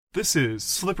This is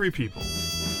Slippery People,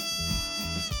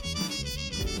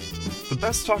 the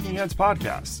best Talking Heads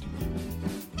podcast.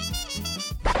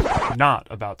 Not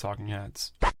about Talking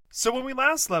Heads. So when we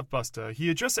last left Busta, he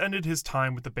had just ended his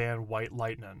time with the band White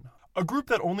Lightnin', a group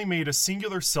that only made a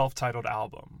singular self-titled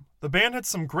album. The band had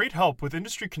some great help with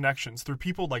industry connections through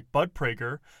people like Bud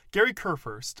Prager, Gary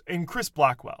Kurfürst, and Chris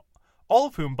Blackwell, all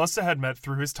of whom Busta had met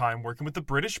through his time working with the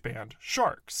British band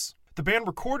Sharks. The band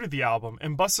recorded the album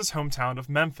in Busta's hometown of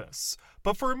Memphis,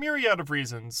 but for a myriad of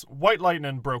reasons, White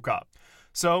Lightnin' broke up.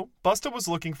 So, Busta was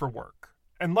looking for work,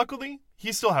 and luckily,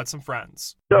 he still had some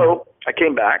friends. So, I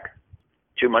came back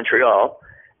to Montreal,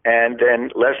 and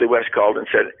then Leslie West called and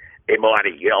said, "Hey,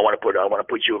 Marty, I want to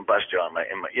put you and Busta on my,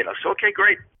 so okay,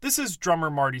 great." This is drummer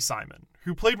Marty Simon,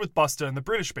 who played with Busta in the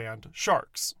British band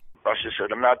Sharks. Busta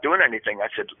said, "I'm not doing anything." I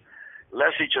said,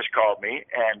 "Leslie just called me,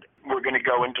 and we're going to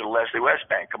go into the Leslie West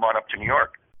band. Come on up to New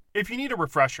York." If you need a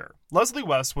refresher, Leslie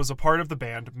West was a part of the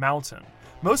band Mountain,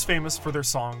 most famous for their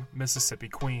song Mississippi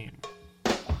Queen.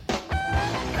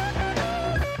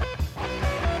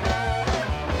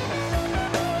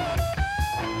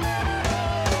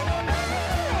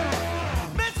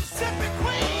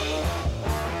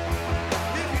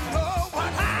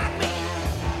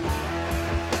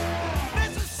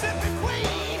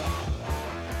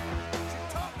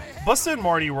 Busta and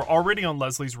Marty were already on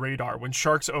Leslie's radar when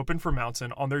Sharks opened for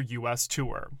Mountain on their US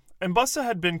tour, and Busta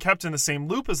had been kept in the same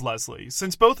loop as Leslie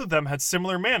since both of them had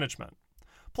similar management.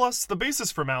 Plus, the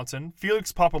bassist for Mountain,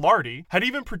 Felix Popularity, had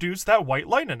even produced that White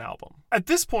Lightnin' album. At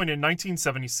this point in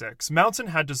 1976, Mountain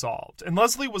had dissolved, and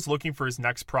Leslie was looking for his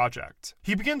next project.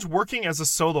 He begins working as a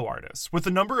solo artist, with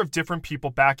a number of different people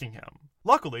backing him.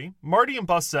 Luckily, Marty and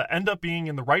Busta end up being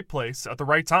in the right place at the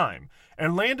right time,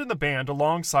 and land in the band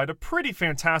alongside a pretty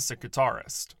fantastic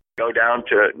guitarist. Go down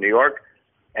to New York,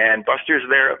 and Buster's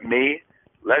there, me,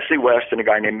 Leslie West, and a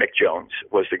guy named Mick Jones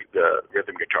was the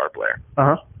rhythm guitar player.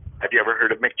 Uh-huh. Have you ever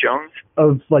heard of Mick Jones?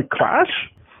 Of, Clash?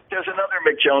 There's another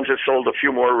Mick Jones that sold a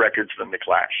few more records than The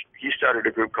Clash. He started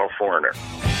a group called Foreigner.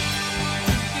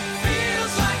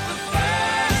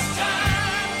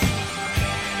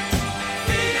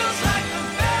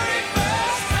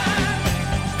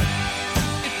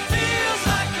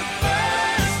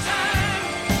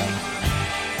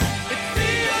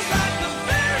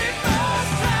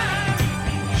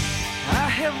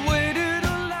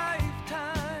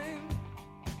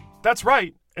 That's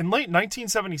right, in late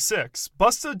 1976,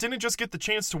 Busta didn't just get the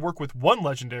chance to work with one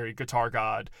legendary guitar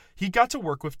god, he got to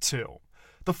work with two.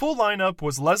 The full lineup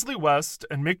was Leslie West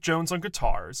and Mick Jones on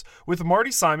guitars, with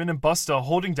Marty Simon and Busta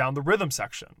holding down the rhythm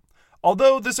section.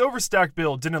 Although this overstacked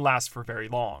bill didn't last for very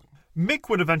long. Mick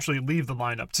would eventually leave the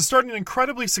lineup to start an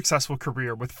incredibly successful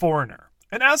career with Foreigner.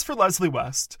 And as for Leslie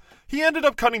West, he ended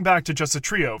up cutting back to just a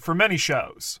trio for many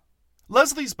shows.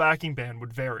 Leslie's backing band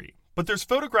would vary, but there's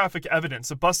photographic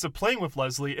evidence of Busta playing with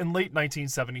Leslie in late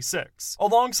 1976,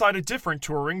 alongside a different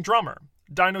touring drummer,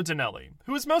 Dino Danelli,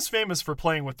 who is most famous for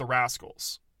playing with the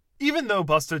Rascals. Even though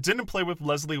Busta didn't play with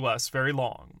Leslie West very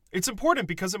long, it's important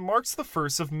because it marks the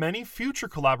first of many future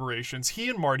collaborations he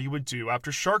and Marty would do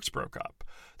after Sharks broke up.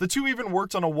 The two even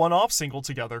worked on a one-off single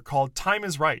together called Time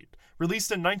Is Right,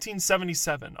 released in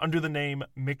 1977 under the name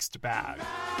Mixed Bag.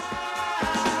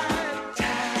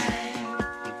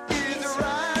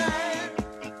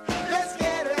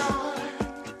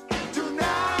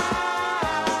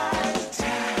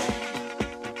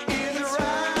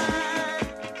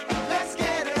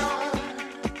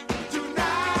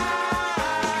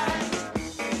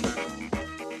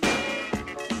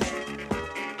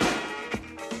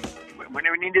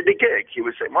 Needed a gig, he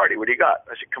would say, "Marty, what do you got?"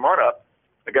 I said, "Come on up.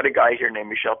 I got a guy here named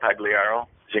Michel Pagliaro.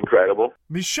 He's incredible."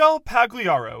 Michel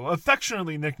Pagliaro,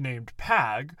 affectionately nicknamed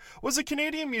Pag, was a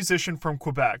Canadian musician from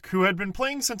Quebec who had been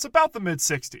playing since about the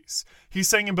mid-60s. He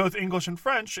sang in both English and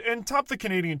French and topped the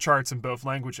Canadian charts in both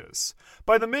languages.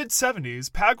 By the mid-70s,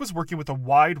 Pag was working with a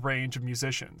wide range of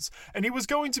musicians, and he was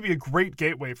going to be a great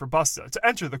gateway for Busta to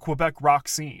enter the Quebec rock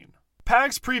scene.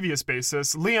 Pag's previous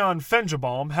bassist, Leon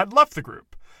Fenjabaum, had left the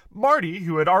group. Marty,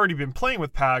 who had already been playing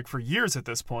with Pag for years at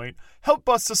this point, helped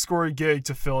Busta score a gig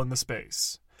to fill in the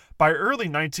space. By early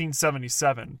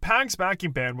 1977, Pag's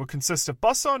backing band would consist of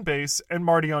Busta on bass and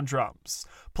Marty on drums,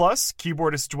 plus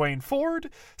keyboardist Dwayne Ford,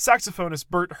 saxophonist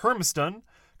Bert Hermiston,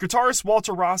 guitarist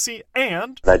Walter Rossi,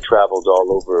 and... I traveled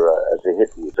all over as a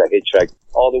hippie. I hitchhiked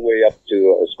all the way up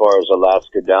to as far as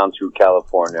Alaska, down through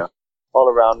California, all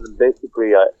around.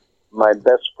 Basically, my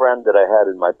best friend that I had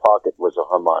in my pocket was a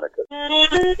harmonica.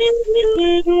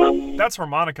 That's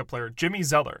harmonica player Jimmy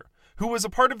Zeller, who was a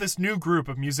part of this new group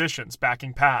of musicians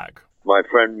backing Pag. My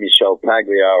friend Michel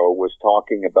Pagliaro was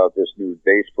talking about this new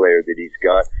bass player that he's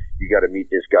got. got to meet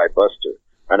this guy Buster.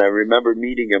 And I remember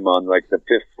meeting him on like the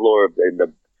 5th floor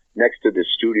next to the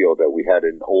studio that we had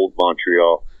in Old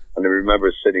Montreal. And I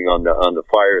remember sitting on the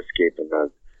fire escape,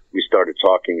 and we started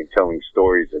talking and telling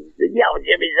stories, and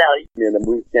Jimmy's out. And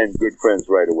we became good friends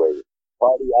right away.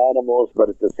 Party animals, but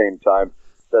at the same time,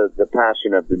 the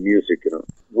passion of the music,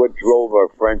 what drove our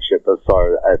friendship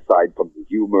aside from the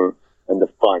humor and the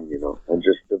fun, and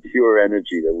just the pure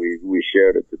energy that we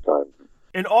shared at the time.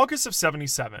 In August of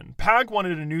 77, Pag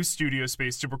wanted a new studio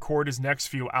space to record his next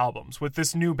few albums with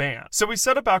this new band, so he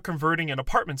set about converting an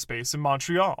apartment space in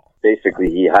Montreal. Basically,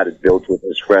 he had it built with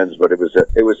his friends, but it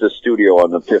was a studio on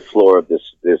the 5th floor of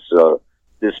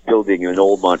this building in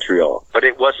Old Montreal. But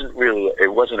it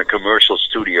wasn't a commercial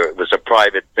studio. It was a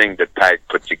private thing that Pag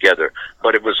put together.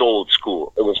 But it was old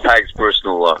school. It was Pag's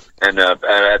personal, and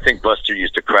I think Buster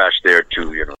used to crash there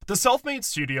too, The self-made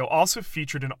studio also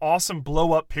featured an awesome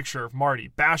blow-up picture of Marty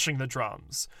bashing the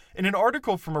drums. In an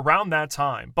article from around that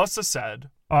time, Busta said,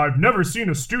 "I've never seen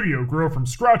a studio grow from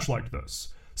scratch like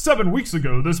this. 7 weeks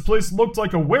ago, this place looked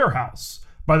like a warehouse.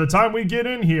 By the time we get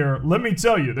in here, let me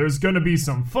tell you, there's gonna be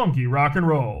some funky rock and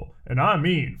roll. And I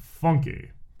mean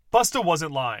funky." Busta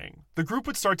wasn't lying. The group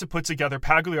would start to put together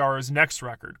Pagliaro's next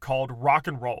record, called Rock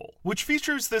and Roll, which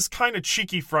features this kind of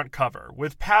cheeky front cover,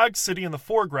 with Pag sitting in the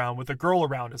foreground with a girl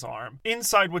around his arm,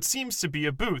 inside what seems to be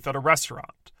a booth at a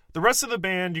restaurant. The rest of the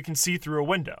band you can see through a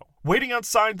window, waiting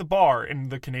outside the bar in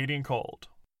the Canadian cold.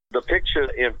 The picture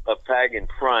of Pag in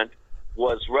front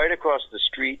was right across the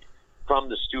street from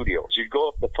the studio. So you'd go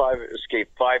up the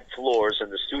 5 floors,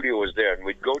 and the studio was there, and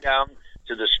we'd go down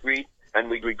to the street, and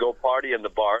we'd go party in the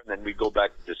bar, and then we'd go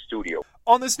back to the studio.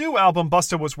 On this new album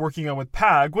Busta was working on with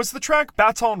Pag was the track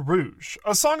Baton Rouge,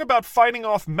 a song about fighting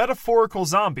off metaphorical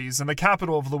zombies in the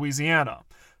capital of Louisiana.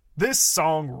 This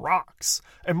song rocks,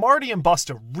 and Marty and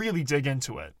Busta really dig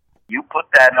into it. You put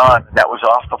that on, that was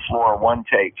off the floor, one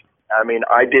take. I mean,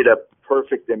 I did a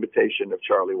perfect imitation of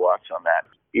Charlie Watts on that.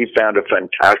 He found a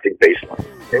fantastic bass line.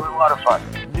 It was a lot of fun.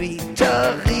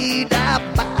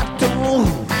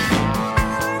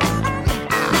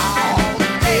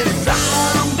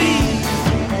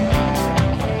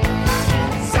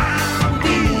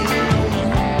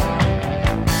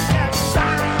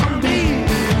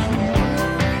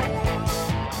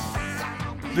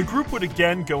 The group would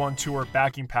again go on tour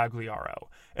backing Pagliaro,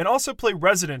 and also play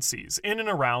residencies in and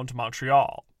around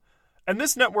Montreal. And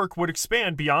this network would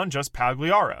expand beyond just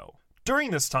Pagliaro. During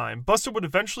this time, Busta would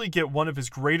eventually get one of his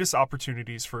greatest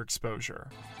opportunities for exposure: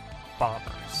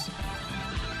 Bombers.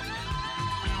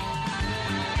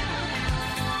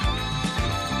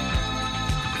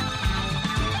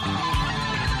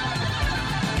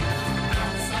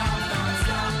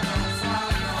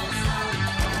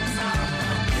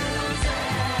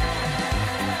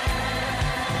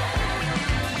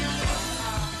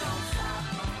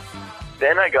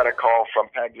 Then I got a call from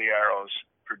Pagliaro's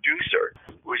producer,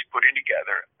 who was putting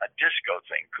together a disco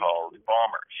thing called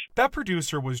Bombers. That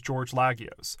producer was George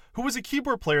Lagios, who was a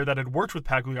keyboard player that had worked with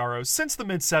Pagliaro since the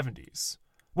mid-70s.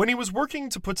 When he was working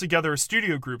to put together a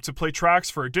studio group to play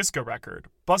tracks for a disco record,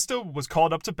 Busta was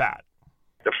called up to bat.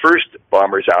 The first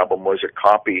Bombers album was a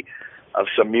copy of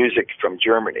some music from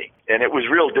Germany, and it was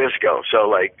real disco, so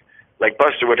like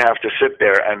Busta would have to sit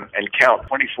there and count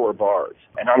 24 bars.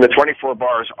 And on the 24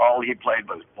 bars, all he played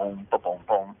was boom, boom, boom,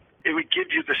 boom. It would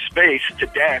give you the space to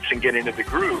dance and get into the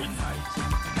groove.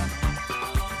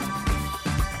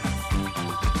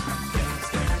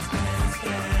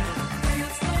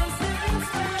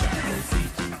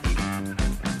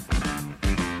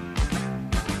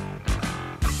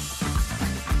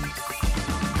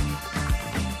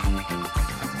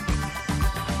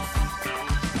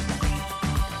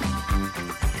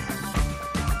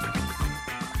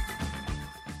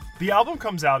 The album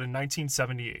comes out in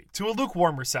 1978 to a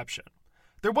lukewarm reception.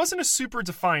 There wasn't a super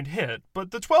defined hit,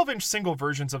 but the 12-inch single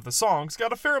versions of the songs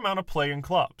got a fair amount of play in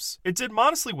clubs. It did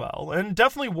modestly well and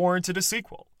definitely warranted a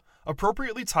sequel,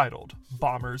 appropriately titled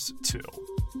Bombers 2.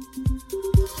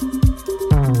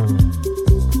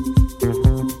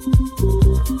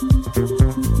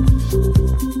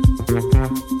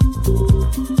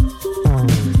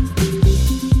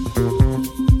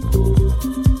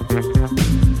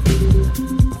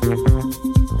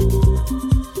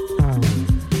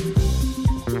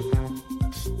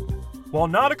 While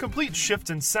not a complete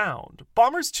shift in sound,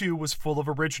 Bombers 2 was full of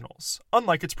originals,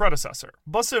 unlike its predecessor.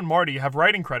 Busta and Marty have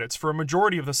writing credits for a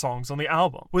majority of the songs on the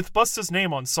album, with Busta's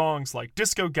name on songs like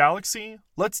Disco Galaxy,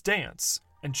 Let's Dance,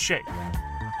 and Shake.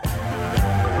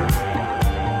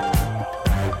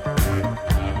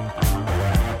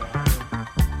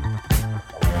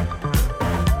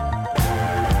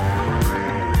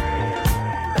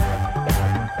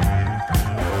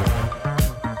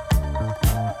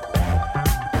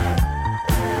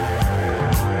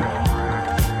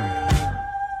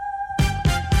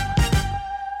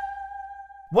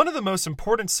 One of the most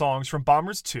important songs from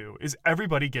Bombers 2 is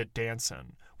Everybody Get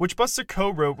Dancin', which Busta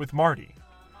co-wrote with Marty.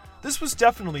 This was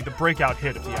definitely the breakout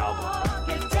hit of the album.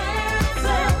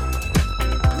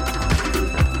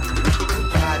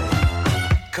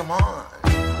 Come on,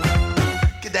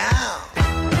 get down,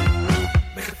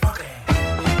 make it funky,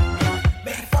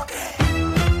 make it funky,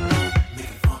 make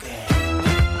it funky,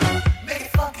 make it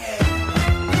funky,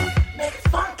 make it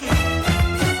funky.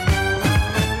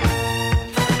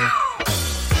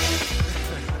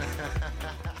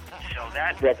 So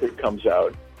that record comes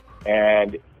out,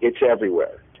 and it's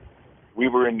everywhere. We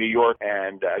were in New York,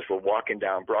 and as we're walking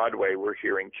down Broadway, we're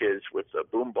hearing kids with a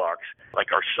boombox,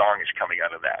 like our song is coming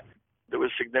out of that. There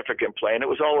was significant play, and it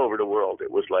was all over the world.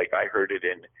 It was like I heard it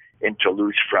in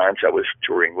Toulouse, France. I was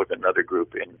touring with another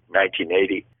group in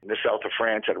 1980. In the south of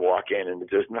France, I'd walk in, and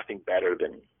there's nothing better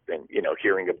than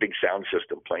hearing a big sound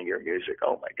system playing your music.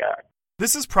 Oh, my God.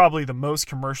 This is probably the most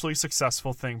commercially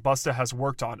successful thing Busta has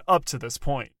worked on up to this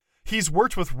point. He's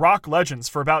worked with rock legends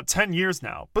for about 10 years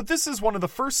now, but this is one of the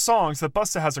first songs that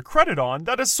Busta has a credit on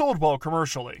that has sold well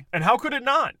commercially. And how could it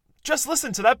not? Just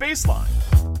listen to that bass line.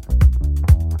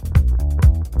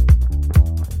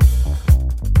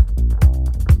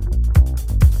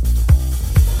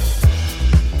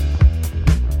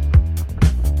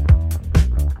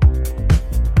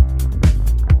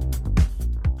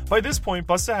 By this point,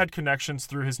 Busta had connections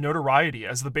through his notoriety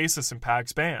as the bassist in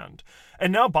Pag's band,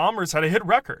 and now Bombers had a hit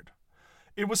record.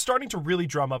 It was starting to really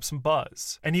drum up some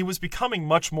buzz, and he was becoming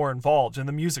much more involved in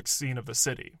the music scene of the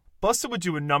city. Busta would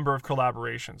do a number of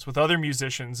collaborations with other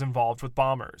musicians involved with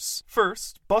Bombers.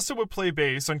 First, Busta would play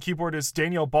bass on keyboardist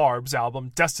Daniel Barb's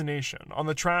album Destination on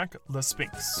the track Le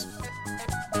Sphinx.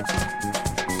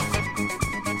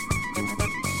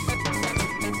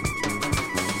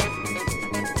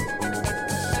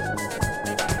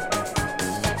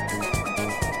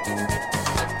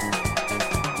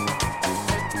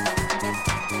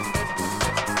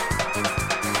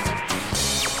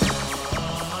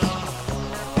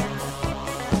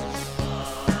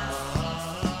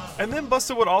 And then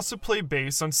Busta would also play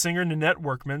bass on singer Nanette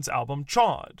Workman's album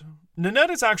Chawd. Nanette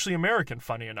is actually American,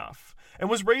 funny enough, and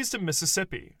was raised in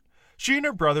Mississippi. She and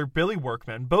her brother Billy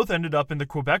Workman both ended up in the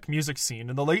Quebec music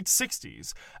scene in the late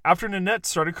 60s after Nanette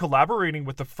started collaborating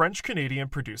with the French-Canadian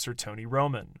producer Tony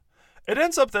Roman. It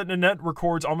ends up that Nanette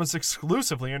records almost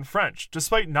exclusively in French,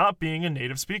 despite not being a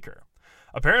native speaker.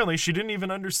 Apparently, she didn't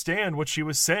even understand what she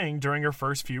was saying during her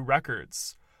first few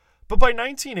records. But by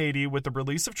 1980, with the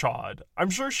release of Chawd, I'm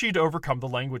sure she'd overcome the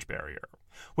language barrier.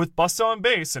 With Busta on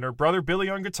bass and her brother Billy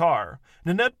on guitar,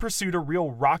 Nanette pursued a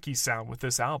real rocky sound with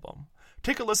this album.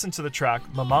 Take a listen to the track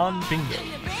Maman Bingo.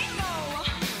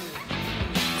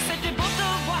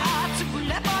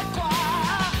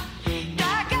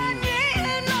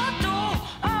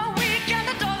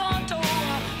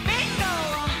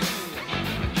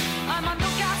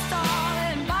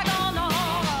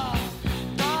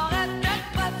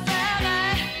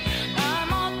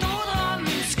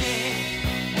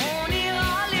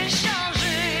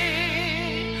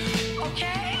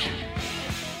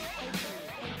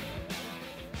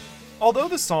 Although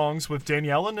the songs with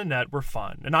Danielle and Nanette were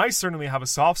fun, and I certainly have a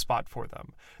soft spot for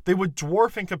them, they would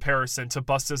dwarf in comparison to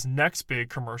Busta's next big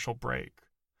commercial break.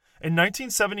 In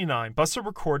 1979, Busta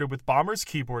recorded with Bombers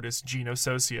keyboardist Gino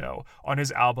Sosio on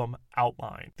his album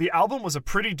Outline. The album was a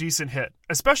pretty decent hit,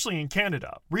 especially in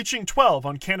Canada, reaching 12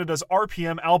 on Canada's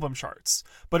RPM album charts,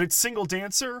 but its single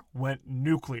Dancer went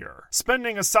nuclear,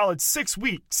 spending a solid 6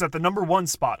 weeks at the #1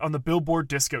 spot on the Billboard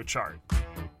Disco chart.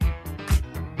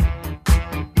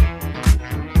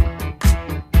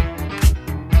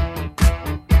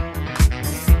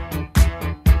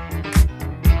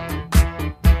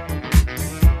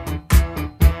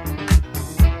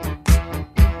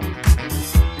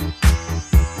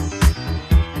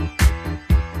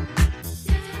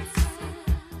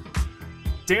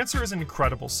 Dancer is an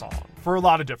incredible song, for a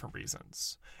lot of different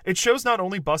reasons. It shows not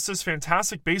only Busta's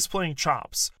fantastic bass playing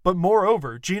chops, but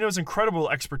moreover, Gino's incredible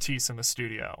expertise in the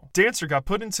studio. Dancer got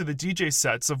put into the DJ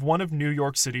sets of one of New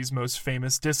York City's most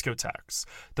famous discotheques,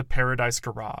 the Paradise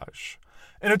Garage.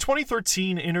 In a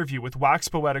 2013 interview with Wax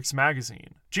Poetics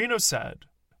magazine, Gino said,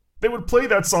 "They would play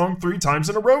that song 3 times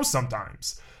in a row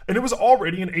sometimes, and it was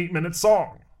already an 8-minute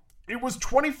song. It was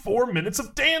 24 minutes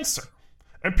of Dancer,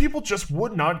 and people just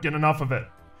would not get enough of it.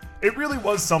 It really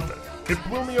was something. It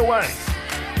blew me away."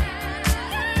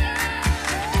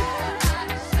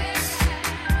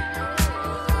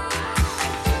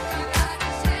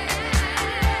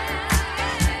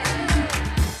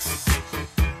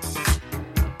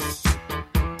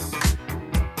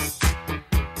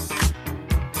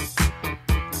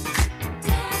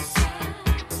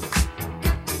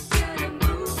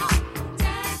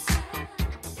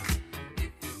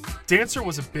 Dancer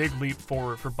was a big leap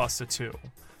forward for Busta too.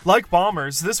 Like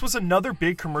Bombers, this was another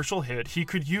big commercial hit he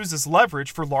could use as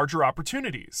leverage for larger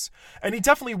opportunities, and he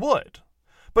definitely would.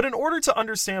 But in order to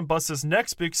understand Busta's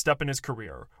next big step in his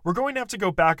career, we're going to have to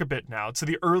go back a bit now to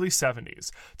the early 70s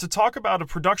to talk about a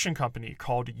production company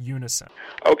called Unison.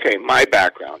 Okay, my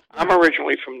background. I'm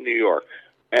originally from New York,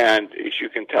 and as you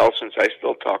can tell since I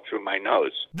still talk through my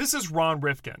nose. This is Ron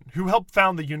Rifkin, who helped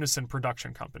found the Unison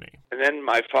production company. And then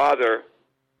my father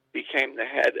became the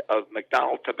head of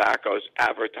McDonald Tobacco's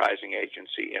advertising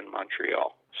agency in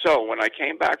Montreal. So when I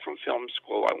came back from film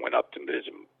school, I went up to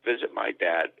visit my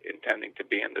dad, intending to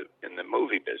be in the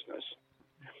movie business.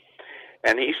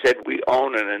 And he said, "We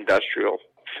own an industrial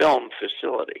film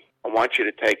facility. I want you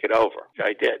to take it over."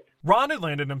 I did. Ron had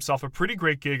landed himself a pretty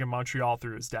great gig in Montreal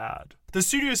through his dad. The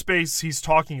studio space he's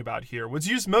talking about here was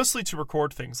used mostly to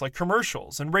record things like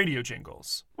commercials and radio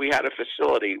jingles. We had a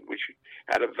facility which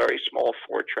had a very small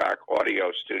 4-track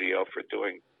audio studio for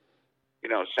doing,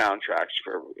 soundtracks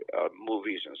for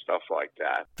movies and stuff like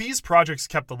that. These projects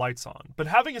kept the lights on, but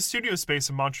having a studio space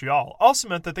in Montreal also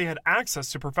meant that they had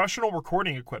access to professional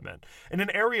recording equipment in an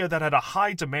area that had a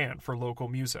high demand for local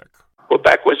music.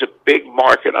 Quebec was a big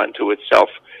market unto itself,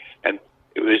 and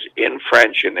it was in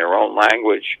French, in their own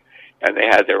language, and they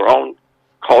had their own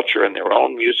culture and their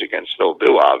own music, and still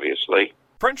do, obviously.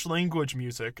 French language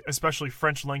music, especially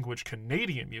French language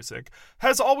Canadian music,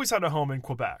 has always had a home in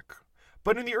Quebec.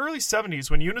 But in the early 70s,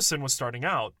 when Unison was starting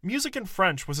out, music in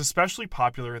French was especially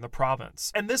popular in the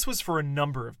province, and this was for a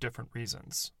number of different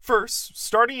reasons. First,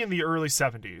 starting in the early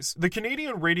 70s, the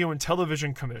Canadian Radio and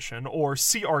Television Commission, or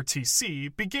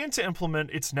CRTC, began to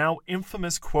implement its now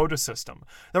infamous quota system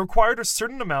that required a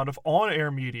certain amount of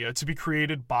on-air media to be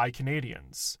created by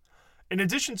Canadians. In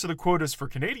addition to the quotas for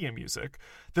Canadian music,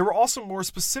 there were also more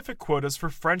specific quotas for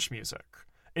French music.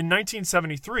 In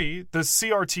 1973, the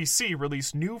CRTC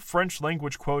released new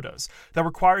French-language quotas that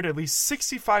required at least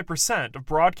 65% of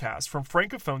broadcasts from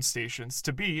francophone stations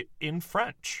to be in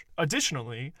French.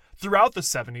 Additionally, throughout the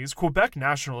 70s, Quebec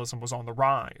nationalism was on the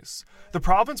rise. The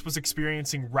province was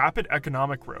experiencing rapid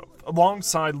economic growth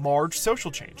alongside large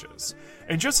social changes.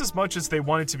 And just as much as they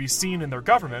wanted to be seen in their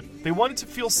government, they wanted to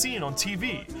feel seen on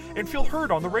TV and feel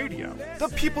heard on the radio. The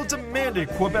people demanded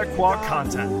Quebecois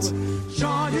content.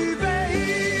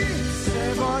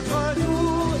 C'est votre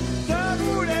tour de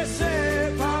vous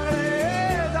laisser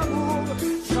parler d'amour.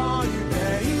 Chant du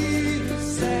pays,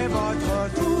 c'est votre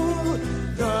tour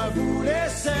de vous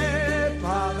laisser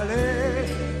parler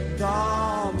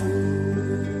d'amour.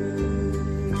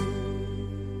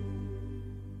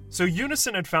 So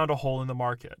Unison had found a hole in the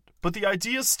market, but the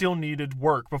idea still needed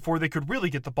work before they could really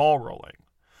get the ball rolling.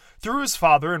 Through his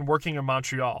father and working in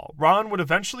Montreal, Ron would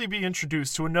eventually be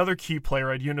introduced to another key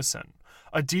player at Unison,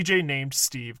 a DJ named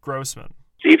Steve Grossman.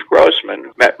 Steve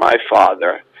Grossman met my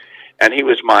father, and he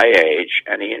was my age,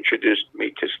 and he introduced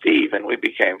me to Steve, and we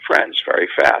became friends very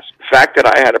fast. The fact that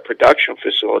I had a production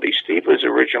facility, Steve was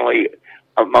originally,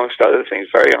 amongst other things,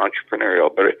 very entrepreneurial,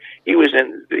 but he was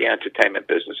in the entertainment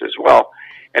business as well.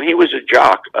 And he was a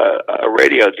jock, a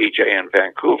radio DJ in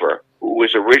Vancouver, who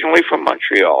was originally from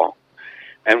Montreal,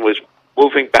 and was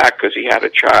moving back because he had a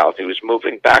child. He was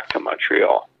moving back to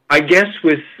Montreal. I guess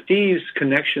with Steve's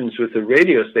connections with the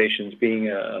radio stations, being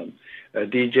a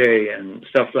DJ and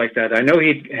stuff like that, I know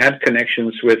he had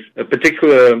connections with a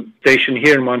particular station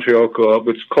here in Montreal,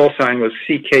 which call sign was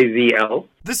CKVL.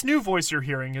 This new voice you're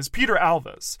hearing is Peter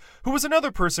Alves, who was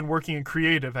another person working in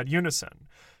creative at Unison.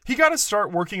 He got to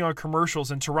start working on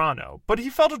commercials in Toronto, but he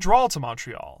felt a draw to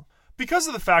Montreal. Because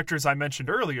of the factors I mentioned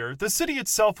earlier, the city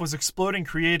itself was exploding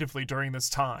creatively during this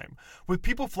time, with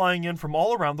people flying in from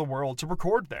all around the world to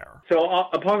record there. So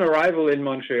upon arrival in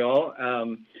Montreal,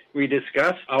 we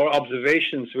discussed our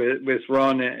observations with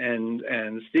Ron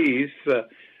and Steve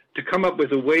to come up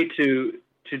with a way to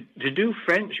do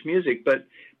French music, but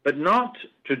not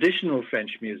traditional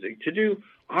French music, to do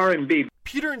R&B.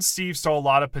 Peter and Steve saw a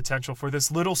lot of potential for this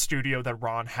little studio that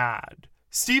Ron had.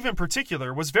 Steve in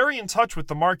particular was very in touch with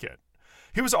the market.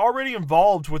 He was already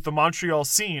involved with the Montreal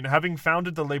scene, having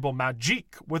founded the label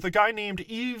Magique with a guy named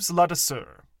Yves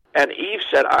Ladesseur. And Yves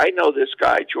said, "I know this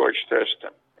guy, George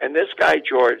Thurston. And this guy,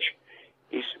 George,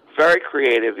 he's very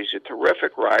creative. He's a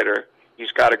terrific writer.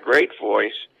 He's got a great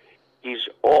voice. He's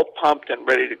all pumped and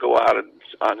ready to go out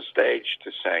on stage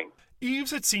to sing."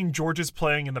 Yves had seen George's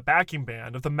playing in the backing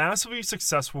band of the massively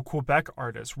successful Quebec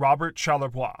artist Robert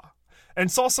Charlebois,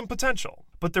 and saw some potential,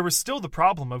 but there was still the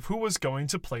problem of who was going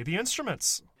to play the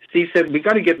instruments. Steve said, "We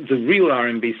got to get the real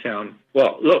R&B sound."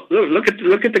 Well, look at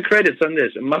the credits on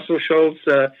this. Muscle Shoals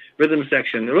rhythm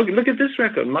section. Look at this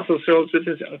record, Muscle Shoals with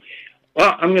this.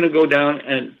 well, I'm going to go down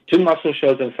and to Muscle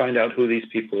Shoals and find out who these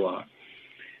people are.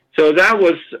 So that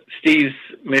was Steve's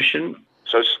mission.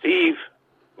 So Steve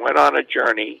went on a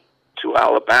journey to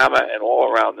Alabama and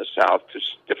all around the South to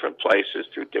different places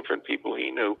through different people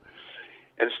he knew.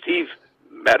 And Steve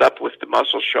met up with the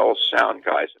Muscle Shoals sound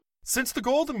guys. Since the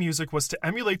goal of the music was to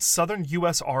emulate Southern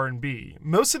U.S. R&B,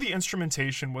 most of the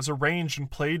instrumentation was arranged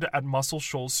and played at Muscle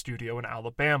Shoals studio in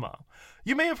Alabama.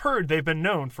 You may have heard they've been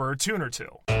known for a tune or two.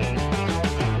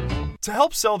 To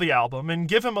help sell the album and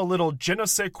give him a little je ne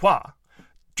sais quoi,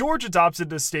 George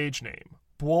adopted his stage name,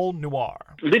 Boule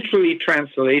Noir. Literally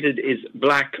translated is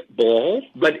black ball,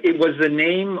 but it was the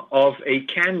name of a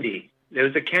candy. There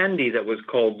was a candy that was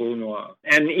called Boule Noir.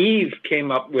 And Eve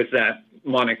came up with that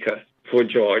moniker for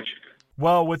George.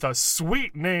 Well, with a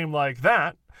sweet name like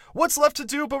that, what's left to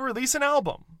do but release an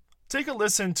album? Take a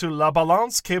listen to La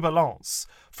Balance que Balance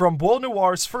from Boule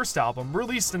Noir's first album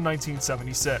released in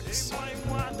 1976.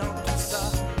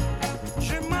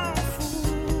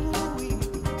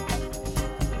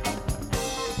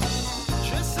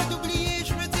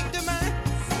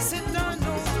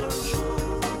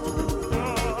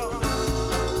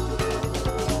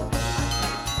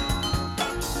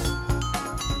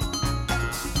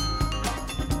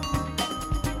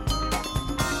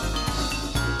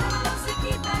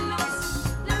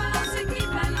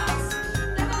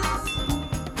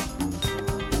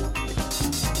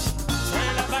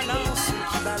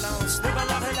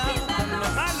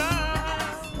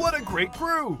 Great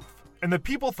groove! And the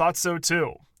people thought so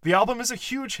too. The album is a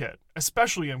huge hit,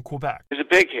 especially in Quebec. It was a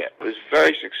big hit. It was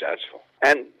very successful.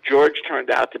 And George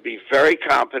turned out to be very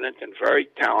competent and very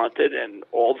talented and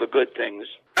all the good things.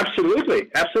 Absolutely.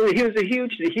 Absolutely. He was a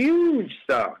huge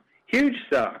star. Huge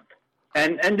star.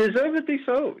 And deservedly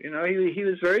so. You know, he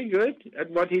was very good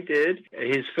at what he did.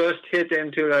 His first hit,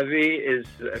 Into la Vie, is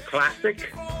a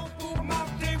classic.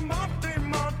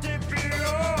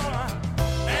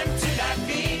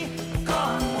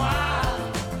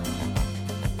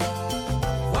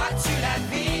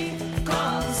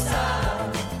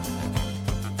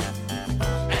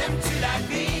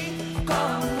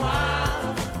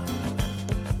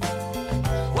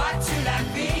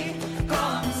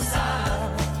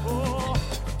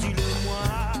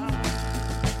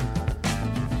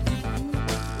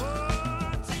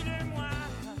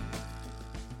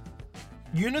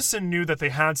 Unison knew that they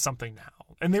had something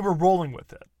now, and they were rolling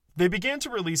with it. They began to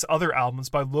release other albums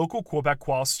by local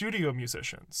Quebecois studio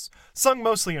musicians, sung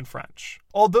mostly in French.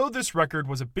 Although this record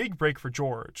was a big break for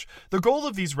George, the goal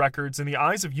of these records in the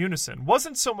eyes of Unison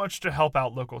wasn't so much to help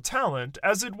out local talent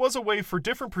as it was a way for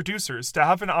different producers to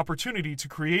have an opportunity to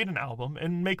create an album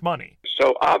and make money.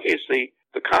 So obviously,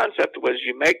 the concept was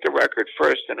you make the record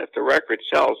first, and if the record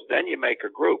sells, then you make a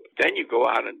group. Then you go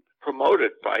out and promote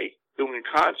it by doing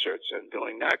concerts and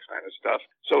doing that kind of stuff.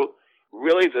 So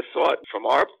really the thought from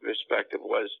our perspective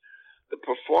was the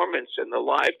performance and the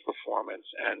live performance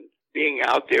and being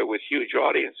out there with huge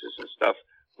audiences and stuff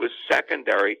was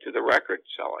secondary to the record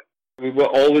selling. We were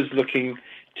always looking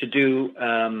to do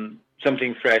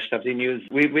something fresh, something new.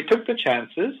 We took the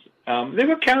chances. They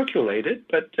were calculated,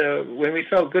 but when we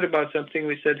felt good about something,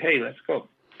 we said, hey, let's go,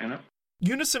 you know?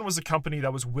 Unison was a company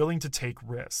that was willing to take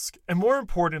risk, and more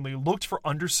importantly, looked for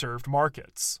underserved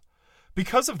markets.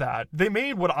 Because of that, they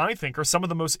made what I think are some of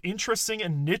the most interesting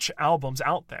and niche albums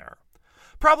out there.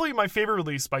 Probably my favorite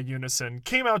release by Unison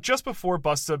came out just before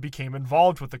Busta became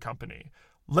involved with the company.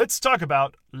 Let's talk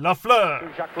about La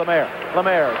Fleur. Jacques Lemaire.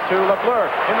 Lemaire to Lafleur.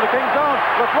 Into the King zone.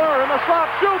 Lafleur in the slot.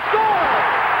 Shoots.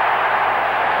 Score!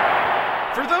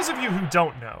 For those of you who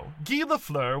don't know, Guy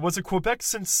Lafleur was a Quebec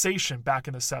sensation back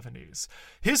in the 70s.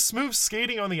 His smooth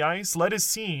skating on the ice led his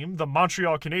team, the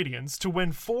Montreal Canadiens, to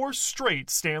win 4 straight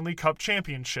Stanley Cup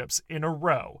championships in a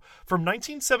row, from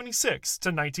 1976 to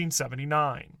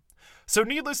 1979. So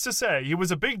needless to say, he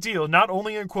was a big deal not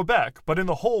only in Quebec, but in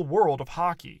the whole world of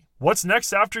hockey. What's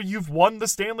next after you've won the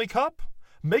Stanley Cup?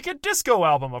 Make a disco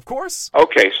album, of course.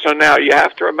 Okay, so now you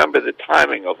have to remember the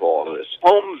timing of all of this.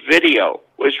 Home video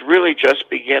was really just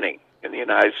beginning in the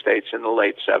United States in the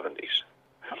late 70s.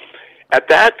 At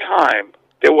that time,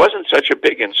 there wasn't such a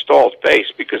big installed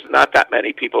base because not that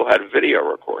many people had video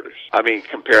recorders. I mean,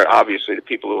 compared obviously to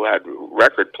people who had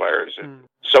record players.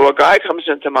 So a guy comes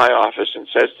into my office and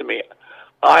says to me,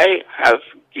 I have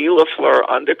Guy Lafleur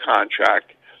under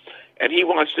contract, and he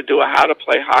wants to do a how to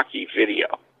play hockey video.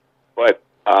 But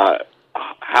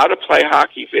how to play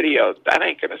hockey video, that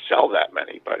ain't going to sell that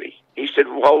many, buddy. He said,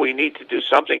 well, we need to do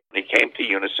something. He came to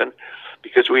Unison.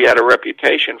 because we had a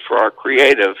reputation for our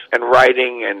creative and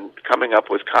writing and coming up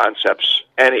with concepts.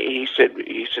 And he said,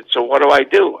 so what do I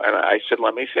do? And I said,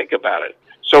 let me think about it.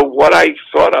 So what I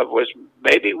thought of was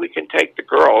maybe we can take the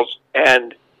girls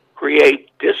and create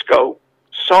disco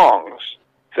songs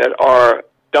that are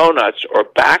donuts or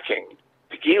backing.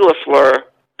 Guy Lafleur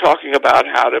talking about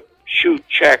how to shoot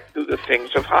check through the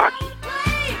things of hockey.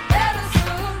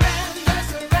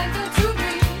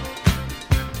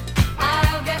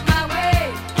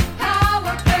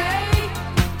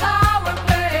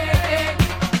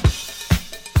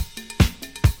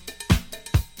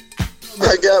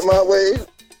 I got my way,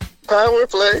 power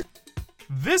play.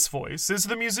 This voice is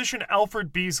the musician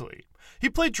Alfred Beasley. He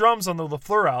played drums on the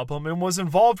Lafleur album and was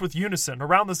involved with Unison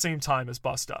around the same time as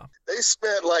Busta. They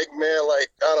spent I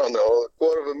don't know,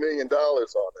 $250,000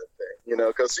 on that thing,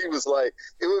 because he was like,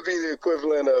 it would be the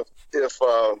equivalent of if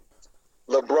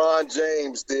LeBron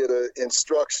James did an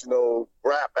instructional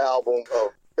rap album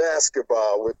of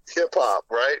basketball with hip hop,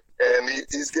 right? And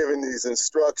he's giving these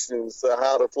instructions on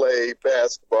how to play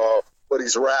basketball, but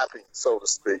he's rapping, so to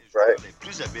speak, right? Les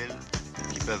plus habiles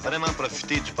qui peuvent vraiment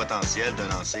profiter du potentiel d'un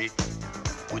lancer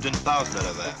ou d'une passe de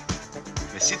revers.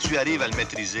 Mais si tu arrives à le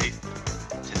maîtriser,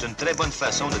 c'est une très bonne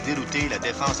façon de dérouter la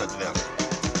défense adverse.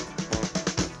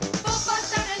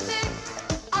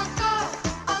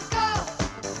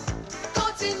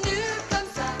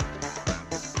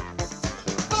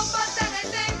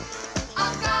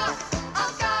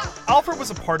 Alfred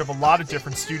was a part of a lot of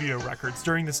different studio records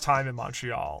during this time in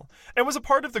Montreal, and was a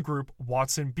part of the group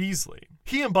Watson Beasley.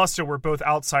 He and Busta were both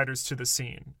outsiders to the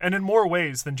scene, and in more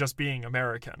ways than just being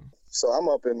American. So I'm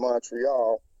up in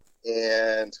Montreal,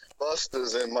 and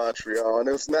Busta's in Montreal, and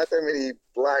there's not that many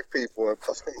black people in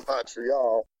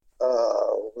Montreal.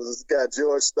 This guy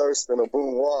George Thurston of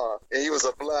Boudoir, and he was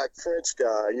a black French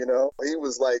guy, He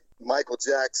was like Michael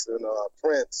Jackson,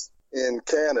 Prince in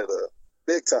Canada,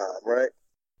 big time, right?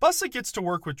 Busta gets to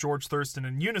work with George Thurston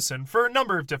in Unison for a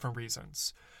number of different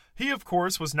reasons. He, of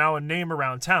course, was now a name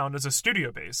around town as a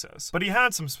studio bassist, but he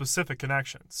had some specific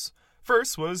connections.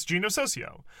 First was Gino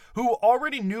Sosio, who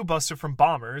already knew Busta from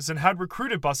Bombers and had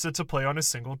recruited Busta to play on his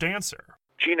single Dancer.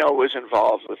 Gino was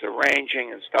involved with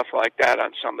arranging and stuff like that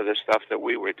on some of the stuff that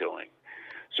we were doing.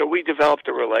 So we developed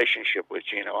a relationship with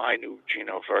Gino. I knew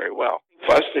Gino very well.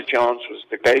 Busta Jones was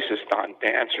the bassist on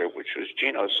Dancer, which was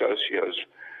Gino Sosio's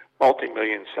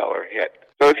multi-million seller hit.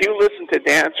 So if you listen to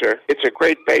Dancer, it's a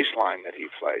great bass line that he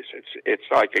plays. It's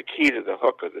like a key to the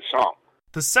hook of the song.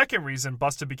 The second reason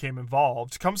Busta became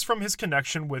involved comes from his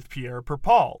connection with Pierre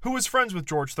Perpall, who was friends with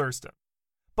George Thurston.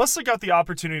 Busta got the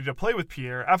opportunity to play with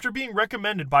Pierre after being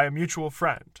recommended by a mutual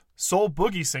friend, soul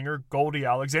boogie singer Goldie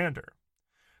Alexander.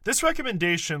 This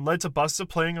recommendation led to Busta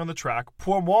playing on the track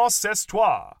Pour moi c'est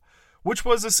toi, which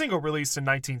was a single released in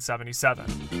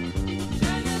 1977.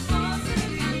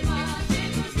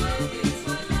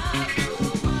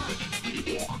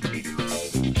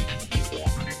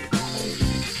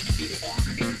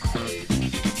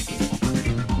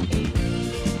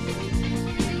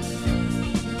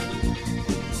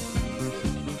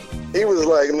 He was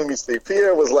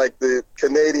Pierre was like the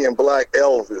Canadian Black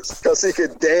Elvis, because he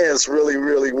could dance really,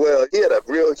 really well. He had a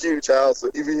real huge house.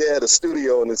 Even he had a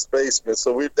studio in his basement,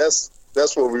 so that's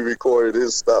where we recorded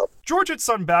his stuff. George had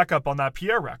sung backup on that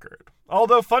Pierre record.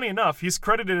 Although, funny enough, he's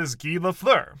credited as Guy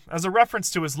Lafleur, as a reference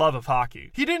to his love of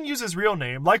hockey. He didn't use his real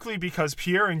name, likely because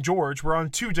Pierre and George were on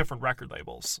two different record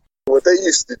labels. What they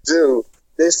used to do,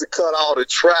 they used to cut all the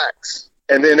tracks,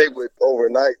 and then they would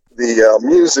overnight the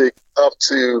music up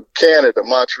to Canada,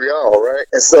 Montreal, right?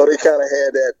 And so they kind of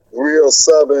had that real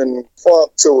southern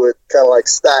funk to it, kind of like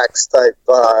Stax type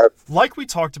vibe. Like we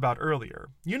talked about earlier,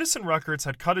 Unison Records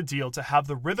had cut a deal to have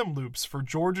the rhythm loops for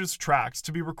George's tracks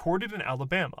to be recorded in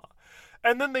Alabama,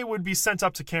 and then they would be sent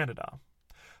up to Canada.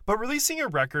 But releasing a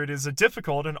record is a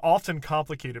difficult and often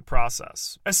complicated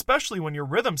process, especially when your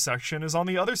rhythm section is on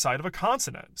the other side of a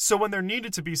continent. So when there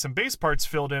needed to be some bass parts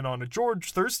filled in on a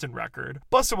George Thurston record,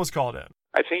 Busta was called in.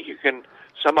 I think you can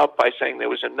sum up by saying there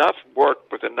was enough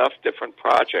work with enough different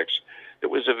projects that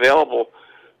was available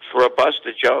for a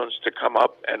Busta Jones to come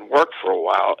up and work for a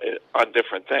while on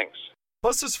different things.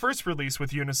 Busta's first release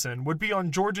with Unison would be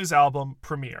on George's album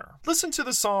Premiere. Listen to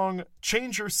the song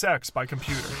Change Your Sex by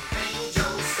Computer.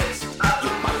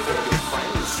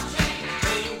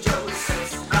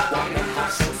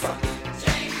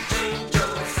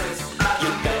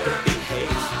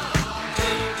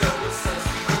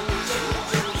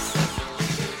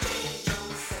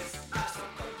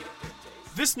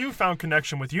 This This newfound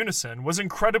connection with Unison was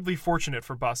incredibly fortunate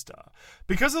for Busta.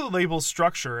 Because of the label's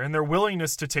structure and their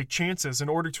willingness to take chances in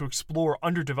order to explore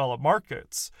underdeveloped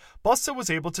markets, Busta was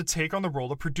able to take on the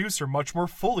role of producer much more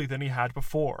fully than he had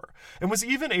before, and was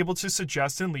even able to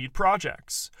suggest and lead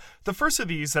projects. The first of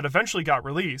these that eventually got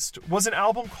released was an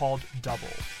album called Double.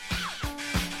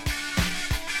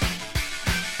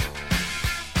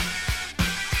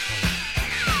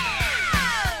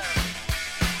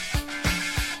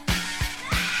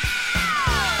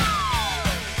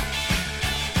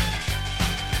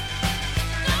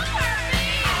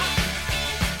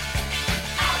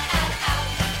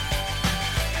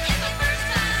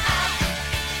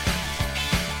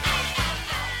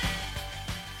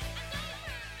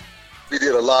 We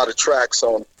did a lot of tracks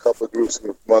on a couple of groups,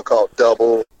 one called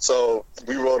Double. So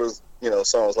we wrote,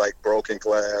 songs like Broken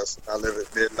Glass, I Live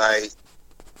at Midnight,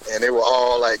 and they were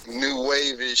all like new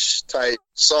wave-ish type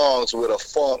songs with a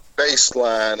funk bass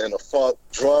line and a funk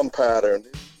drum pattern.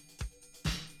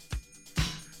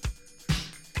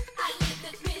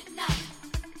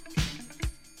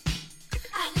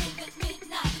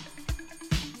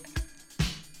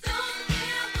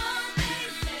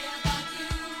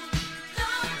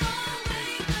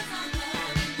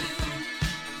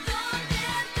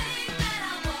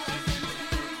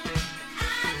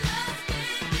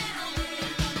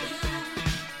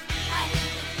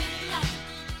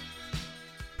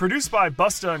 Produced by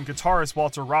Busta and guitarist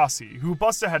Walter Rossi, who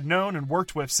Busta had known and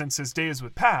worked with since his days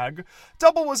with Pag,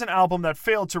 Double was an album that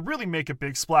failed to really make a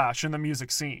big splash in the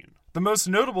music scene. The most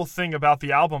notable thing about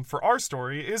the album for our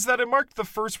story is that it marked the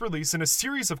first release in a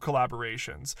series of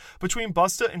collaborations between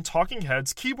Busta and Talking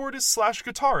Heads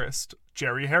keyboardist/guitarist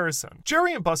Jerry Harrison.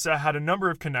 Jerry and Busta had a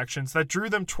number of connections that drew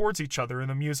them towards each other in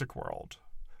the music world.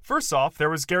 First off, there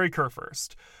was Gary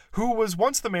Kurfürst, who was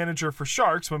once the manager for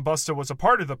Sharks when Busta was a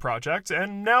part of the project,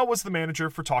 and now was the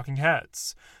manager for Talking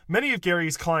Heads. Many of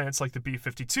Gary's clients, like the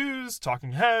B-52s,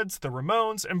 Talking Heads, the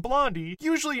Ramones, and Blondie,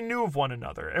 usually knew of one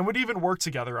another and would even work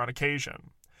together on occasion.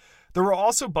 There were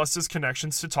also Busta's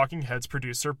connections to Talking Heads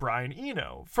producer Brian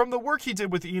Eno, from the work he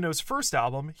did with Eno's first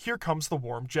album, Here Comes the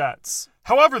Warm Jets.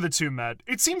 However the two met,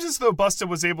 it seems as though Busta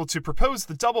was able to propose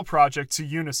the Double project to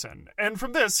Unison, and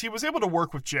from this he was able to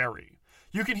work with Jerry.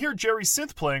 You can hear Jerry's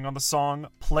synth playing on the song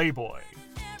Playboy.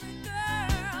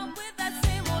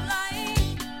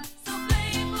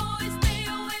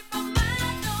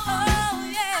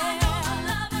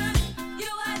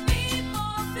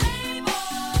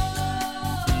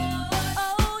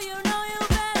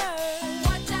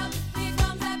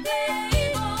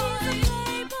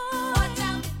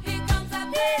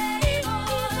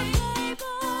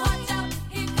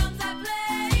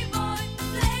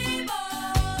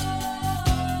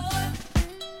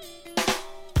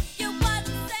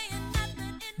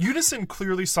 Unison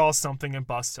clearly saw something in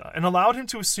Busta and allowed him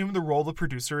to assume the role of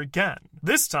producer again,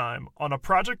 this time on a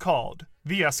project called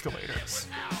The Escalators.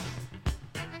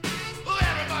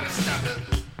 Everybody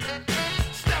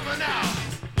stepping out.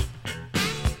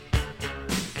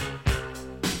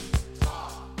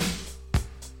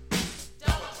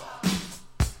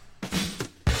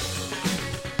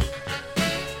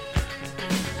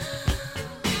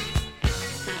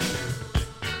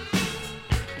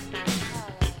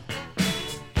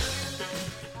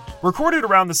 Recorded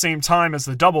around the same time as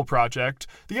the Double project,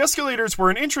 the Escalators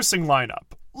were an interesting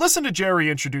lineup. Listen to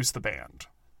Jerry introduce the band.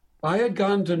 I had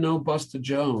gotten to know Busta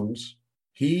Jones.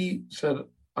 He said,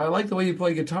 I like the way you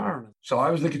play guitar. So I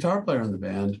was the guitar player in the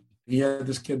band. He had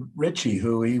this kid, Richie,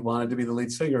 who he wanted to be the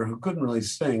lead singer, who couldn't really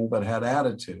sing, but had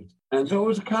attitude. And so it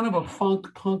was kind of a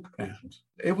funk punk band.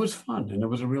 It was fun, and it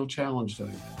was a real challenge to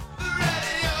me.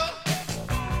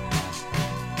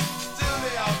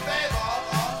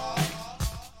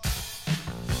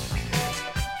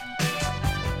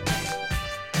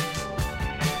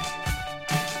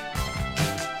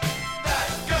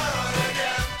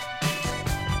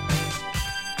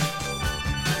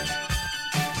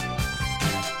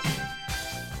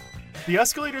 The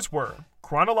Escalators were,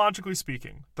 chronologically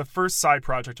speaking, the first side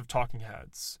project of Talking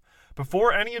Heads.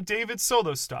 Before any of David's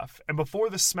solo stuff, and before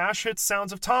the smash hit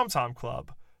sounds of Tom Tom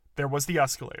Club, there was The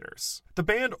Escalators. The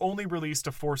band only released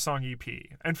a 4-song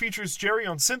EP, and features Jerry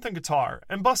on synth and guitar,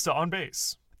 and Busta on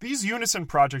bass. These unison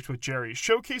projects with Jerry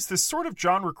showcase this sort of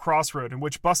genre crossroad in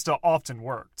which Busta often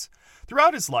worked.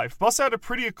 Throughout his life, Busta had a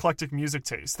pretty eclectic music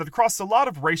taste that crossed a lot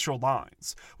of racial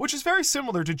lines, which is very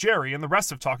similar to Jerry and the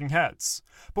rest of Talking Heads.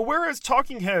 But whereas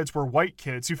Talking Heads were white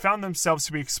kids who found themselves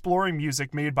to be exploring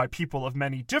music made by people of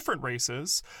many different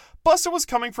races, Busta was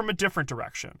coming from a different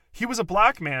direction. He was a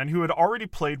black man who had already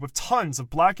played with tons of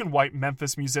black and white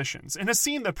Memphis musicians in a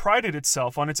scene that prided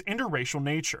itself on its interracial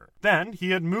nature. Then,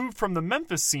 he had moved from the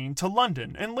Memphis scene to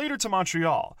London and later to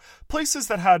Montreal, places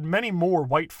that had many more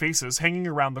white faces hanging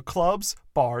around the clubs,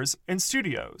 bars, and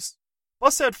studios.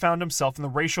 Busta had found himself in the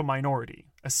racial minority,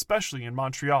 especially in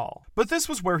Montreal, but this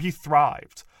was where he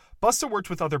thrived. Busta worked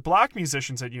with other black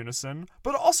musicians at Unison,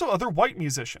 but also other white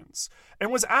musicians,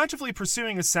 and was actively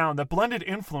pursuing a sound that blended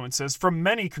influences from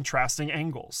many contrasting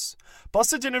angles.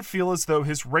 Busta didn't feel as though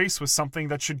his race was something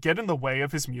that should get in the way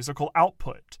of his musical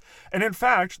output, and in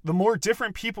fact, the more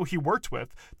different people he worked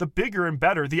with, the bigger and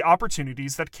better the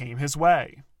opportunities that came his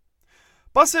way.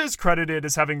 Busta is credited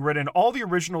as having written all the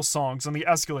original songs on the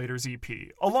Escalators EP,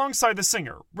 alongside the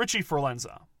singer, Richie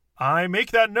Forlenza. I make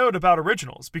that note about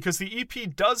originals because the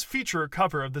EP does feature a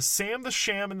cover of the Sam the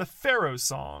Sham and the Pharaoh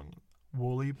song,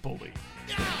 Wooly Bully.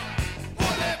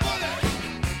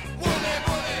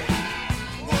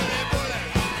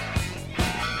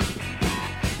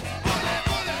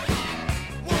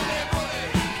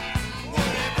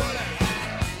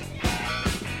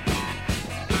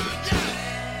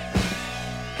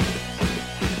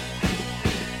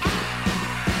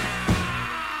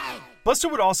 Busta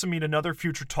would also meet another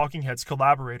future Talking Heads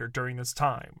collaborator during this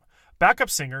time, backup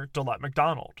singer Dillette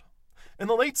McDonald. In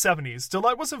the late 70s,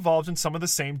 Dillette was involved in some of the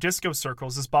same disco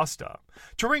circles as Busta,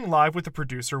 touring live with the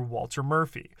producer Walter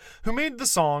Murphy, who made the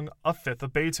song A Fifth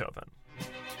of Beethoven.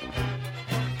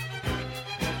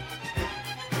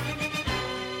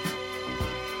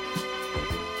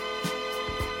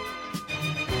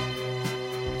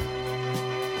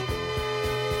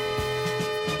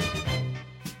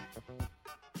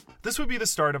 This would be the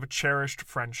start of a cherished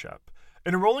friendship.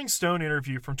 In a Rolling Stone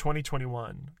interview from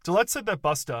 2021, Dillette said that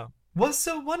Busta was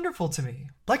so wonderful to me,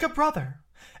 like a brother,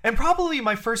 and probably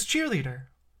my first cheerleader.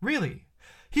 Really.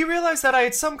 He realized that I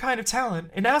had some kind of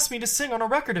talent and asked me to sing on a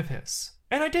record of his,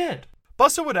 and I did.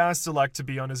 Busta would ask Dillette to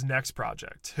be on his next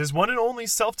project, his one and only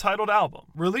self-titled album,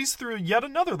 released through yet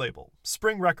another label,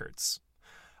 Spring Records.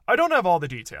 I don't have all the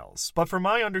details, but from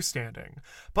my understanding,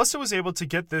 Busta was able to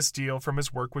get this deal from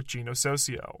his work with Gino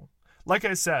Sosio. Like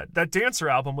I said, that Dancer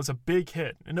album was a big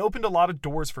hit and opened a lot of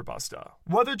doors for Busta.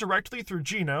 Whether directly through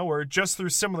Gino or just through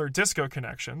similar disco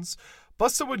connections,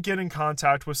 Busta would get in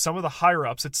contact with some of the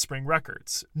higher-ups at Spring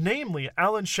Records, namely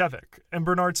Alan Shevik and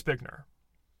Bernard Spigner.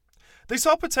 They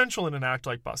saw potential in an act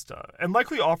like Busta and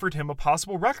likely offered him a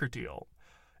possible record deal.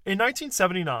 In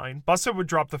 1979, Busta would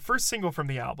drop the first single from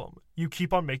the album, You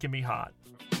Keep On Making Me Hot.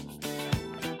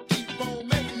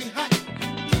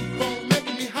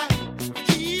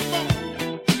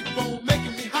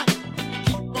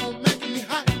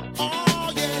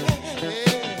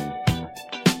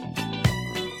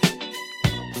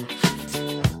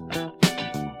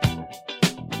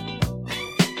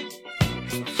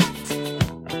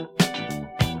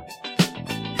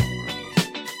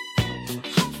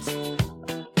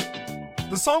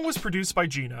 The song was produced by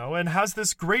Gino and has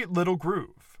this great little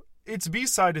groove. Its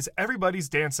B-side is Everybody's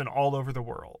Dancing All Over the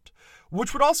World,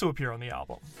 which would also appear on the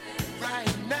album.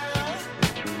 Right now.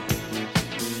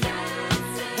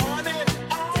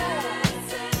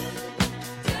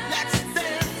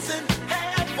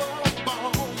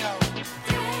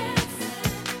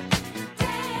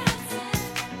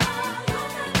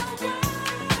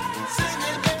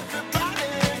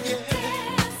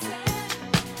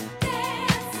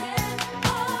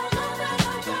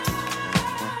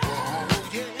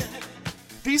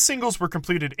 These singles were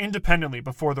completed independently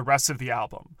before the rest of the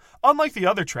album. Unlike the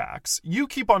other tracks, You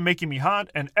Keep On Making Me Hot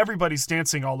and Everybody's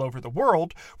Dancing All Over the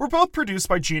World were both produced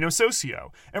by Gino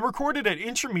Sosio and recorded at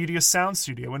Intermedia Sound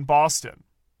Studio in Boston.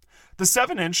 The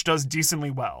 7-inch does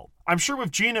decently well. I'm sure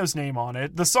with Gino's name on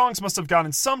it, the songs must have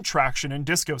gotten some traction in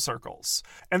disco circles,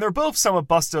 and they're both some of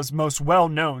Busta's most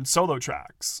well-known solo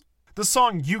tracks. The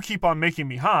song You Keep On Making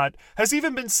Me Hot has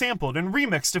even been sampled and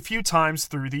remixed a few times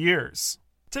through the years.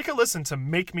 Take a listen to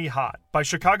Make Me Hot by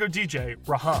Chicago DJ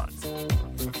Rahan.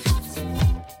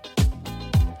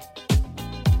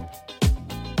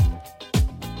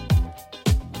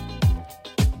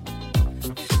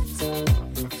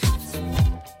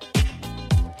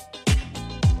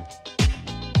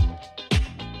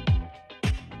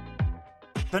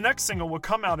 The next single would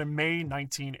come out in May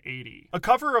 1980, a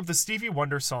cover of the Stevie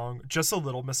Wonder song Just a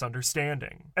Little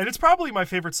Misunderstanding. And it's probably my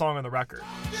favorite song on the record.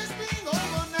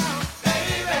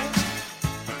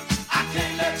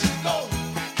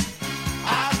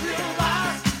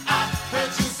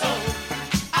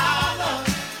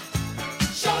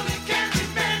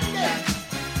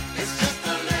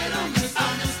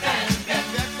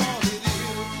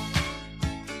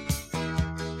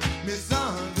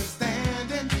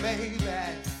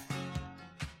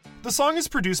 The song is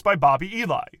produced by Bobby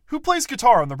Eli, who plays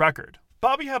guitar on the record.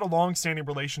 Bobby had a long-standing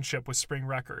relationship with Spring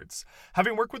Records,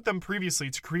 having worked with them previously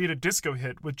to create a disco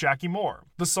hit with Jackie Moore,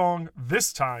 the song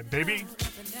This Time, Baby.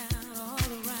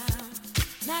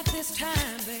 Not this time,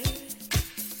 baby.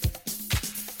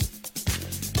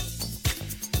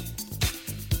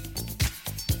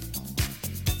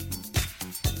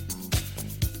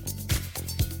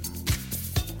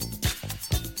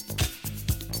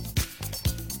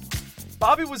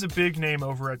 Bobby was a big name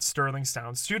over at Sterling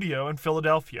Sound Studio in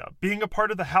Philadelphia, being a part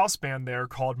of the house band there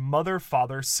called Mother,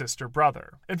 Father, Sister,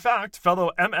 Brother. In fact, fellow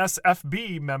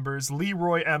MSFB members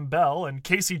Leroy M. Bell and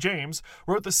Casey James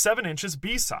wrote the 7 Inches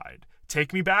B-side,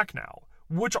 Take Me Back Now,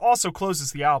 which also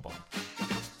closes the album.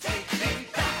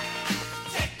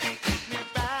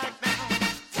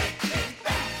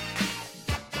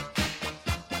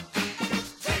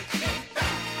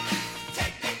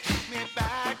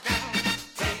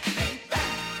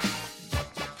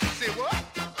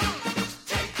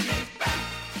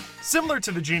 Similar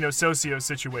to the Gino Socio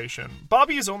situation,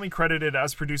 Bobby is only credited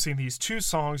as producing these 2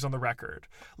 songs on the record,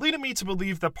 leading me to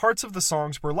believe that parts of the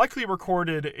songs were likely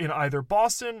recorded in either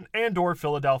Boston and/or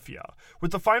Philadelphia,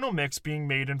 with the final mix being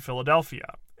made in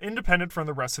Philadelphia, independent from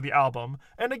the rest of the album,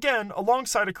 and again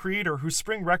alongside a creator who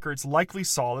Spring Records likely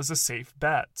saw as a safe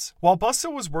bet. While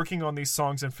Busta was working on these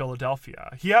songs in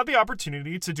Philadelphia, he had the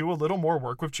opportunity to do a little more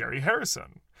work with Jerry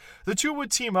Harrison. The two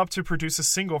would team up to produce a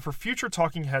single for future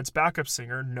Talking Heads backup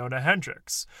singer Nona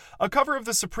Hendryx, a cover of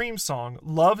the Supreme song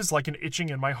Love Is Like an Itching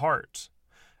in My Heart.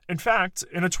 In fact,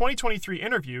 in a 2023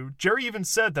 interview, Jerry even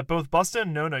said that both Busta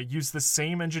and Nona used the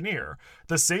same engineer,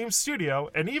 the same studio,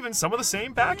 and even some of the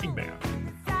same backing band.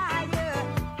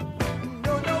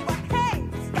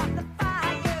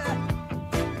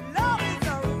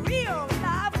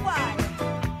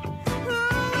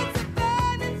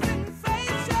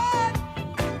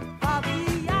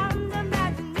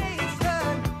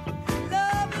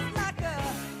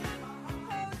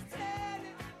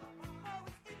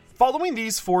 Following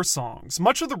these 4 songs,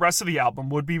 much of the rest of the album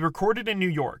would be recorded in New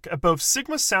York at both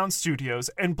Sigma Sound Studios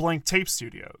and Blank Tape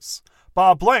Studios.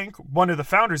 Bob Blank, one of the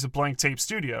founders of Blank Tape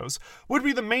Studios, would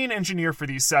be the main engineer for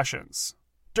these sessions.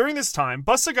 During this time,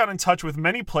 Busta got in touch with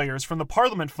many players from the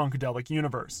Parliament Funkadelic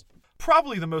universe.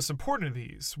 Probably the most important of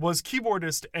these was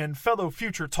keyboardist and fellow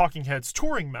future Talking Heads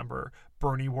touring member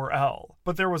Bernie Worrell.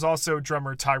 But there was also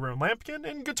drummer Tyrone Lampkin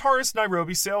and guitarist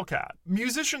Nairobi Sailcat.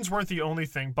 Musicians weren't the only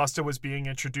thing Busta was being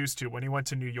introduced to when he went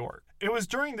to New York. It was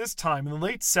during this time in the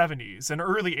late 70s and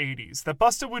early 80s that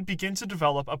Busta would begin to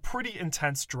develop a pretty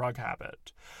intense drug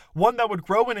habit, one that would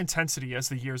grow in intensity as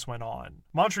the years went on.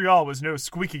 Montreal was no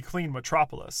squeaky clean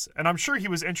metropolis, and I'm sure he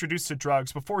was introduced to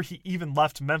drugs before he even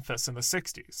left Memphis in the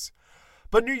 60s.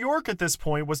 But New York at this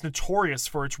point was notorious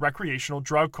for its recreational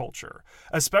drug culture,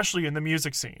 especially in the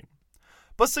music scene.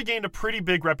 Busta gained a pretty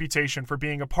big reputation for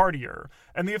being a partier,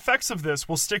 and the effects of this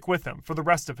will stick with him for the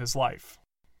rest of his life.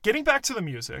 Getting back to the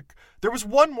music, there was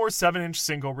one more 7-inch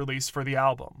single released for the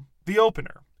album, the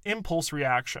opener, Impulse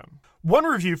Reaction. One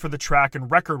review for the track in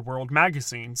Record World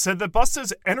magazine said that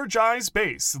Busta's energized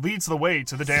bass leads the way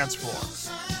to the dance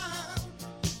floor.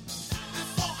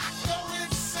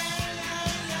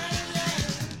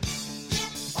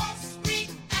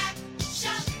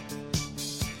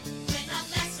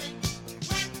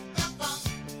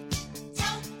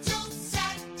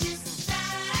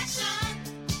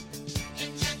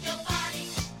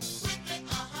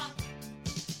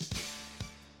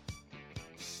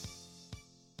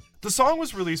 The song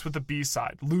was released with the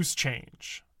B-side, Loose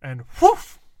Change, and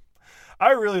whoof! I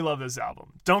really love this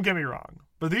album, don't get me wrong,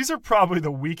 but these are probably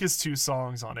the weakest 2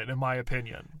 songs on it in my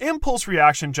opinion. Impulse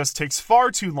Reaction just takes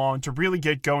far too long to really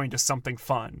get going to something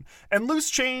fun, and Loose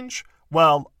Change,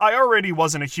 well, I already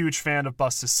wasn't a huge fan of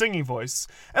Busta's singing voice,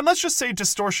 and let's just say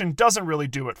distortion doesn't really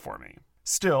do it for me.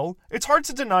 Still, it's hard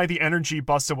to deny the energy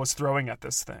Busta was throwing at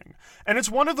this thing, and it's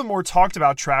one of the more talked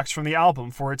about tracks from the album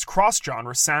for its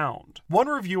cross-genre sound. One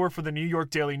reviewer for the New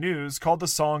York Daily News called the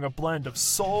song a blend of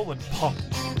soul and punk.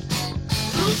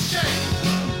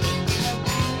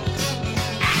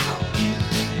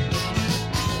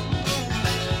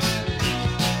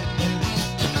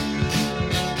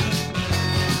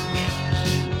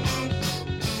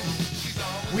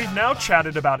 now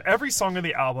chatted about every song on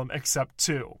the album except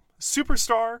two,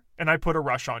 Superstar and I Put a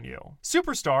Rush on You.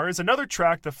 Superstar is another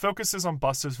track that focuses on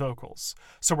Busta's vocals,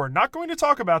 so we're not going to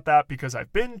talk about that because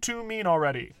I've been too mean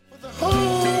already.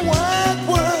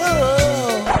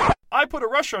 I Put a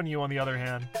Rush on You, on the other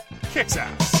hand, kicks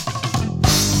ass.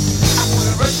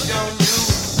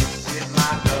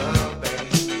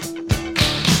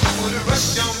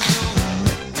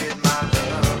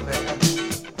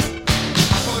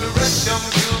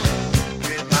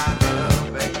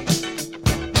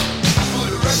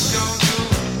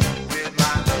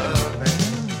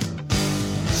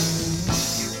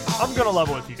 I'm gonna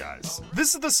level with you guys.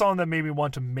 This is the song that made me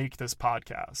want to make this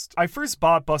podcast. I first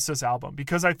bought Busta's album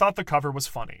because I thought the cover was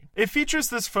funny. It features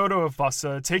this photo of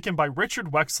Busta taken by Richard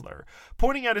Wexler,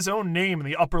 pointing at his own name in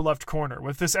the upper left corner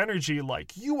with this energy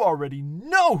like, you already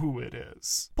know who it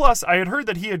is. Plus, I had heard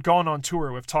that he had gone on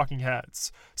tour with Talking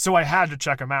Heads, so I had to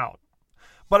check him out.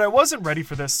 But I wasn't ready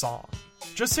for this song.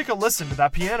 Just take a listen to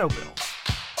that piano build.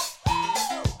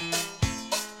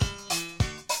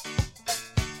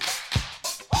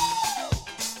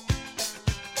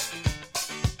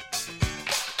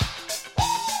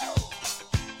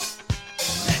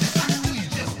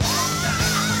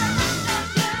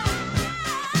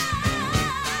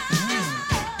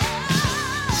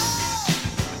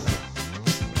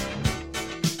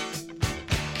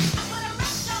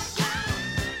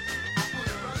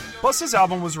 Busta's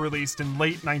album was released in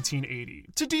late 1980,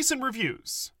 to decent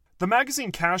reviews. The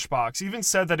magazine Cashbox even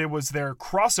said that it was their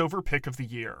crossover pick of the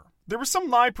year. There were some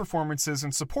live performances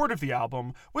in support of the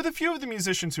album with a few of the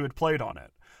musicians who had played on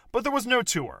it, but there was no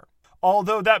tour.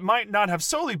 Although that might not have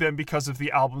solely been because of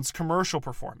the album's commercial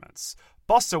performance.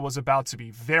 Busta was about to be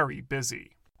very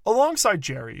busy. Alongside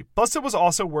Jerry, Busta was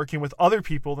also working with other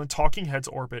people in Talking Heads'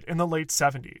 orbit in the late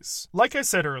 70s. Like I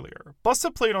said earlier,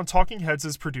 Busta played on Talking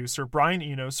Heads' producer Brian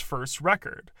Eno's first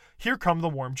record, Here Come the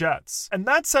Warm Jets, and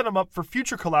that set him up for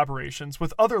future collaborations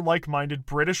with other like-minded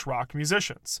British rock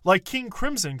musicians, like King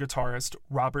Crimson guitarist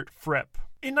Robert Fripp.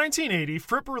 In 1980,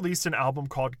 Fripp released an album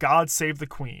called God Save the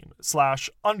Queen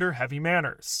 / Under Heavy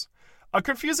Manners. A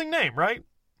confusing name, right?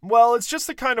 Well, it's just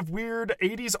the kind of weird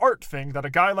 80s art thing that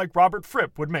a guy like Robert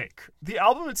Fripp would make. The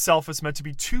album itself is meant to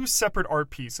be two separate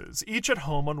art pieces, each at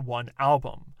home on one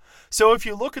album. So if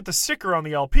you look at the sticker on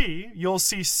the LP, you'll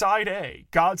see Side A,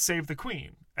 God Save the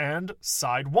Queen, and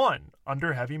Side 1,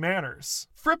 Under Heavy Manners.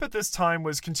 Fripp at this time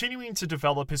was continuing to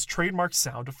develop his trademark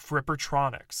sound of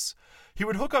Frippertronics. He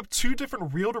would hook up two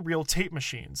different reel-to-reel tape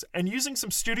machines, and using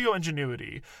some studio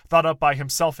ingenuity thought up by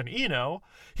himself and Eno,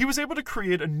 he was able to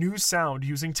create a new sound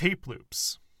using tape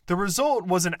loops. The result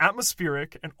was an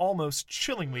atmospheric and almost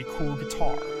chillingly cool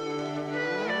guitar.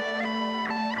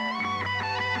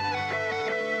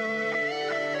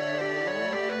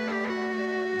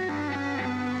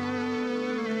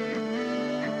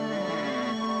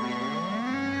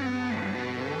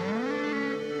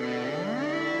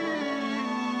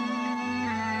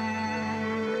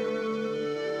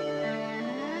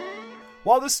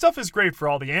 While this stuff is great for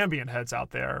all the ambient heads out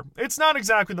there, it's not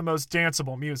exactly the most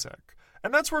danceable music.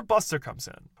 And that's where Busta comes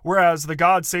in. Whereas the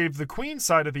God Save the Queen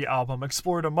side of the album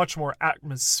explored a much more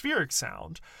atmospheric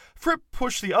sound, Fripp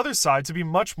pushed the other side to be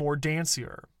much more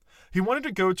dancier. He wanted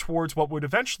to go towards what would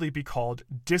eventually be called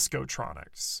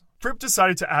discotronics. Fripp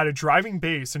decided to add a driving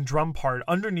bass and drum part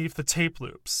underneath the tape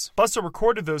loops. Busta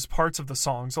recorded those parts of the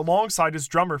songs alongside his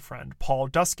drummer friend, Paul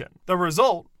Duskin. The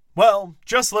result? Well,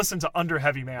 just listen to Under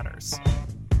Heavy Manners.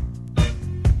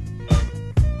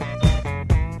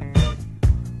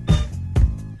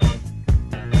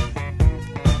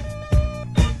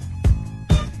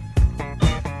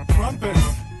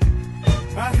 Trumpets!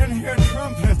 I can hear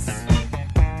trumpets!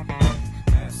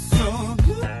 So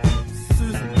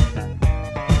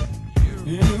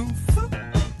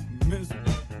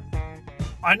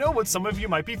I know what some of you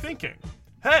might be thinking.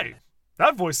 Hey,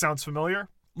 that voice sounds familiar.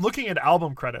 Looking at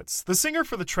album credits, the singer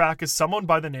for the track is someone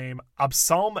by the name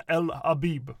Absalm El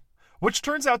Habib, which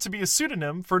turns out to be a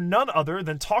pseudonym for none other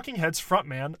than Talking Heads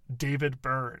frontman David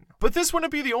Byrne. But this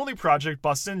wouldn't be the only project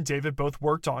Busta and David both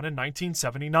worked on in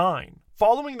 1979.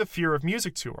 Following the Fear of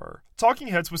Music tour, Talking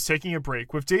Heads was taking a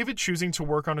break, with David choosing to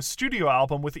work on a studio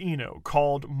album with Eno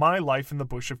called My Life in the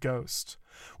Bush of Ghost.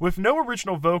 With no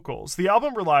original vocals, the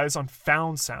album relies on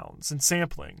found sounds and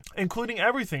sampling, including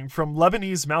everything from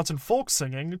Lebanese mountain folk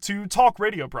singing to talk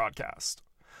radio broadcast.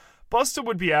 Busta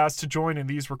would be asked to join in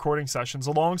these recording sessions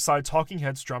alongside Talking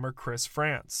Heads drummer Chris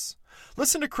France.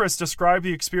 Listen to Chris describe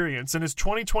the experience in his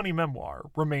 2020 memoir,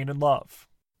 Remain in Love.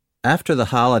 After the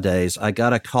holidays, I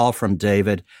got a call from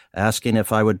David asking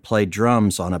if I would play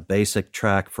drums on a basic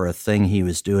track for a thing he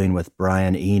was doing with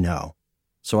Brian Eno.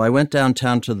 So I went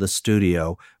downtown to the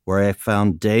studio where I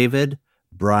found David,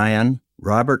 Brian,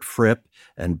 Robert Fripp,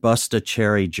 and Busta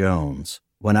Cherry Jones.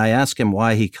 When I asked him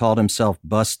why he called himself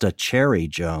Busta Cherry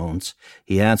Jones,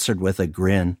 he answered with a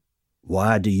grin,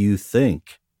 "Why do you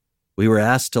think?" We were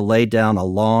asked to lay down a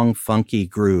long, funky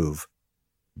groove.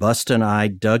 Busta and I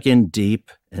dug in deep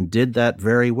and did that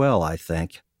very well, I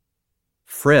think.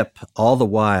 Fripp, all the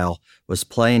while, was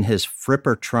playing his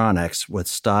Frippertronics with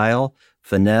style,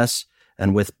 finesse,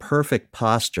 and with perfect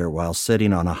posture while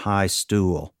sitting on a high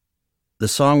stool. The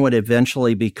song would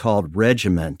eventually be called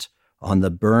Regiment on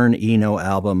the Burn Eno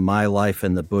album My Life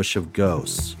in the Bush of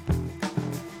Ghosts.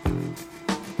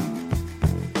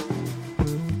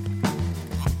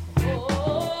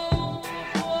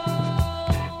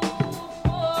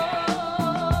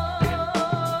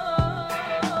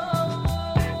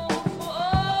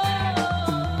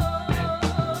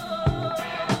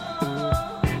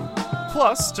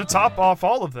 Plus, to top off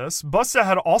all of this, Busta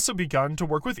had also begun to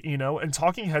work with Eno and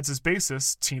Talking Heads'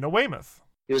 bassist, Tina Weymouth.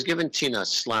 He was giving Tina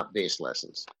slap bass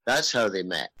lessons. That's how they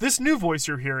met. This new voice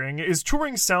you're hearing is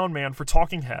touring sound man for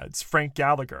Talking Heads, Frank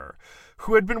Gallagher,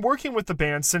 who had been working with the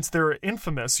band since their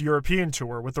infamous European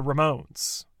tour with the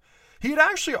Ramones. He had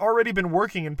actually already been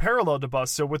working in parallel to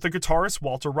Busta with the guitarist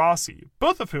Walter Rossi,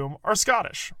 both of whom are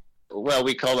Scottish. Well,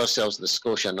 we call ourselves the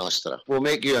Scotia Nostra. We'll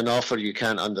make you an offer you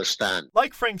can't understand.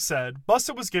 Like Frank said,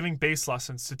 Busta was giving bass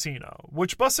lessons to Tina,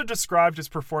 which Busta described as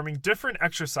performing different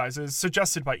exercises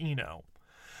suggested by Eno.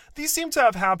 These seem to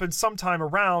have happened sometime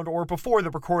around or before the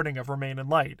recording of Remain in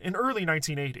Light in early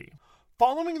 1980.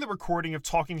 Following the recording of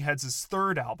Talking Heads'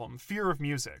 third album, Fear of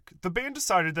Music, the band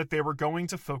decided that they were going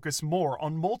to focus more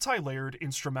on multi-layered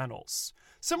instrumentals,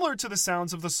 similar to the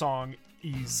sounds of the song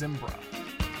E Zimbra.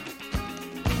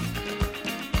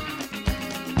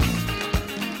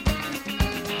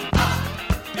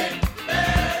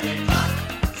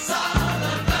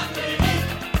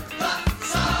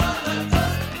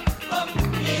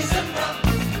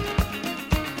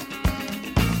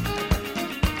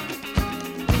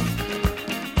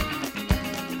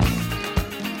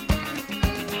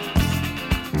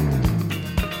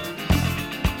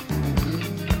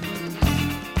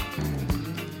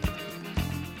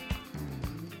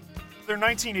 Their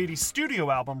 1980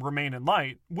 studio album, Remain in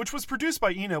Light, which was produced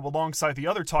by Eno alongside the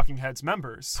other Talking Heads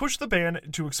members, pushed the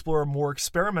band to explore a more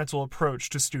experimental approach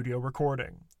to studio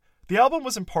recording. The album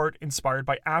was in part inspired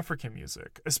by African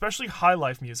music, especially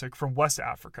highlife music from West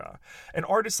Africa, and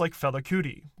artists like Fela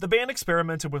Kuti. The band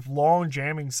experimented with long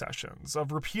jamming sessions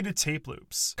of repeated tape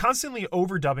loops, constantly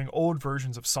overdubbing old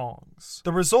versions of songs.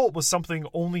 The result was something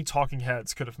only Talking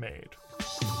Heads could have made.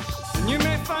 You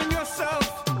may find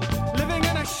yourself living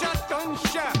in a shotgun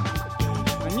shack,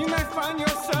 and you may find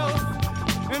yourself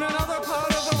in another part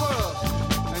of the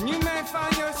world, and you may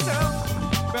find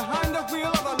yourself behind the wheel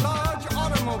of a large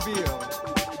automobile,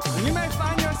 and you may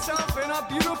find yourself in a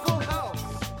beautiful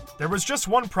house. There was just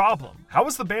one problem. How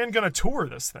was the band going to tour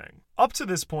this thing? Up to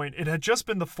this point, it had just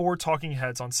been the four Talking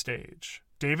Heads on stage.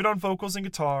 David on vocals and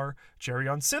guitar, Jerry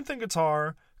on synth and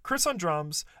guitar, Chris on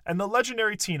drums, and the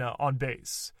legendary Tina on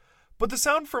bass. But the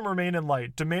sound from Remain in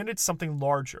Light demanded something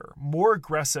larger, more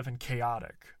aggressive and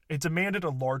chaotic. It demanded a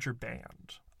larger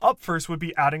band. Up first would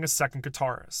be adding a second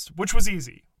guitarist, which was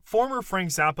easy. Former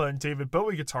Frank Zappa and David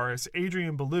Bowie guitarist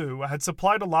Adrian Belew had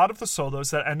supplied a lot of the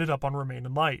solos that ended up on Remain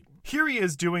in Light. Here he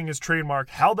is doing his trademark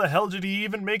 "how the hell did he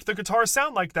even make the guitar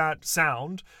sound like that"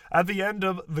 sound at the end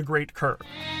of The Great Curve.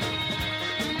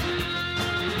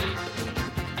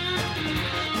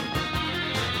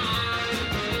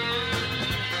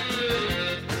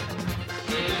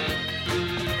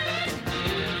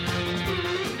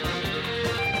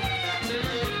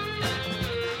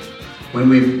 When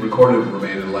we recorded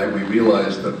Remain in Light, we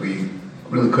realized that we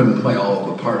really couldn't play all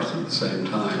of the parts at the same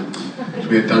time. So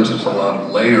we had done such a lot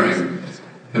of layering,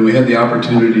 and we had the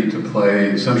opportunity to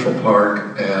play Central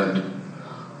Park and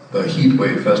the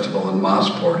Heatwave Festival in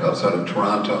Mossport outside of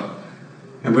Toronto.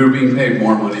 And we were being paid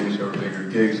more money because there were bigger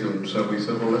gigs, and so we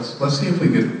said, well, let's see if we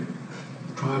could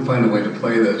try and find a way to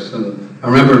play this. And I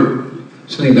remember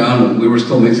sitting down, and we were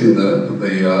still mixing the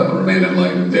Remain in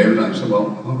Light, and David and I said, well,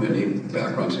 we need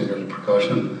background singers and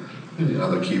percussion, we need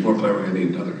another keyboard player, we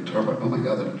need another guitar player. Oh my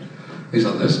God, he's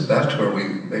on that tour, we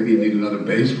maybe need another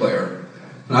bass player.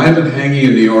 And I had been hanging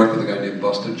in New York with a guy named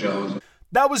Busta Jones.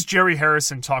 That was Jerry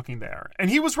Harrison talking there, and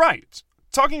he was right.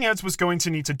 Talking Heads was going to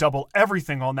need to double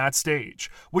everything on that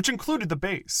stage, which included the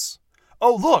bass.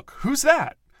 Oh look, who's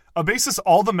that? A bassist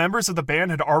all the members of the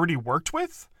band had already worked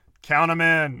with? Count 'em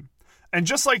in. And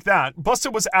just like that,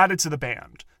 Busta was added to the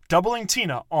band, doubling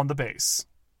Tina on the bass.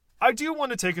 I do want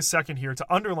to take a second here to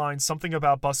underline something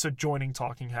about Busta joining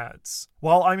Talking Heads.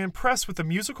 While I'm impressed with the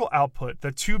musical output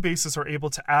that two basses are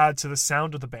able to add to the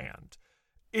sound of the band,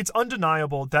 it's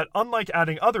undeniable that unlike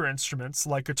adding other instruments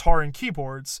like guitar and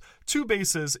keyboards, two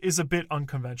basses is a bit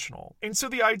unconventional. And so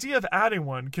the idea of adding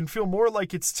one can feel more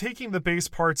like it's taking the bass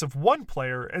parts of one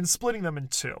player and splitting them in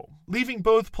two, leaving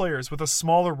both players with a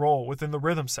smaller role within the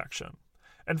rhythm section.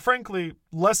 And frankly,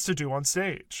 less to do on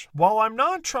stage. While I'm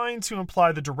not trying to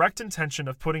imply the direct intention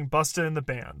of putting Busta in the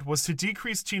band was to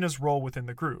decrease Tina's role within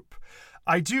the group,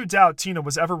 I do doubt Tina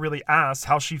was ever really asked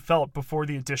how she felt before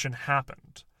the addition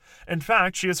happened. In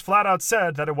fact, she has flat out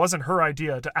said that it wasn't her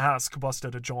idea to ask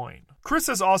Busta to join. Chris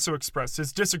has also expressed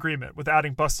his disagreement with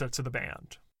adding Busta to the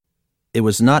band. It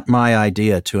was not my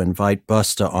idea to invite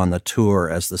Busta on the tour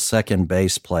as the second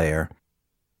bass player.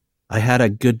 I had a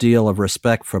good deal of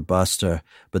respect for Busta,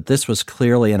 but this was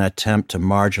clearly an attempt to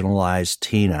marginalize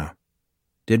Tina.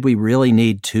 Did we really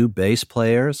need two bass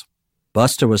players?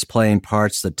 Busta was playing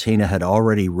parts that Tina had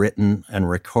already written and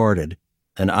recorded,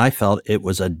 and I felt it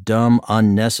was a dumb,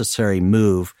 unnecessary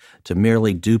move to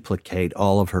merely duplicate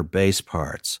all of her bass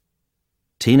parts.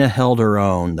 Tina held her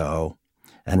own, though,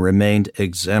 and remained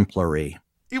exemplary.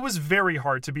 It was very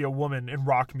hard to be a woman in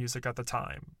rock music at the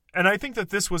time, and I think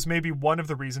that this was maybe one of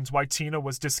the reasons why Tina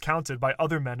was discounted by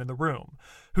other men in the room,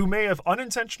 who may have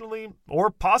unintentionally, or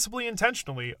possibly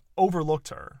intentionally, overlooked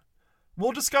her.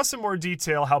 We'll discuss in more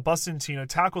detail how Busta and Tina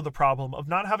tackled the problem of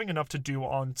not having enough to do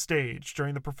on stage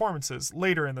during the performances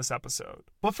later in this episode.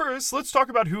 But first, let's talk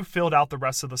about who filled out the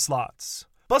rest of the slots.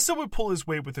 Busta would pull his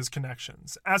weight with his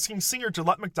connections, asking singer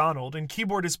Gillette McDonald and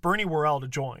keyboardist Bernie Worrell to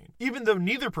join, even though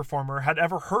neither performer had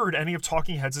ever heard any of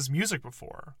Talking Heads' music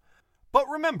before. But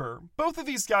remember, both of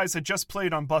these guys had just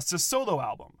played on Busta's solo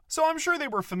album, so I'm sure they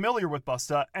were familiar with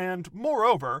Busta and,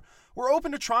 moreover, were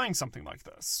open to trying something like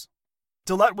this.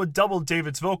 Gillette would double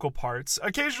David's vocal parts,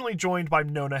 occasionally joined by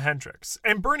Nona Hendrix,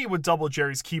 and Bernie would double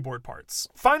Jerry's keyboard parts.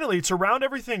 Finally, to round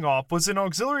everything off was an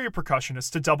auxiliary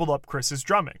percussionist to double up Chris's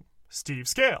drumming, Steve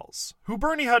Scales, who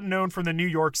Bernie had known from the New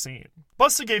York scene.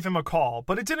 Busta gave him a call,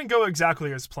 but it didn't go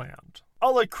exactly as planned.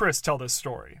 I'll let Chris tell this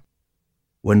story.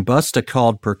 When Busta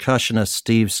called percussionist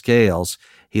Steve Scales,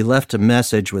 he left a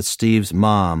message with Steve's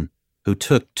mom, who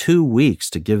took 2 weeks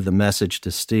to give the message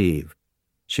to Steve.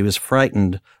 She was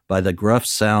frightened by the gruff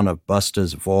sound of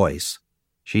Busta's voice.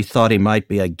 She thought he might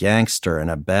be a gangster and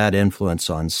a bad influence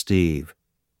on Steve.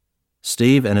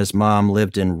 Steve and his mom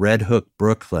lived in Red Hook,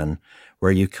 Brooklyn,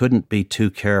 where you couldn't be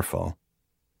too careful.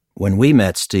 When we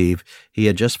met Steve, he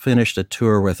had just finished a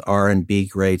tour with R&B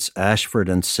greats Ashford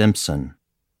and Simpson.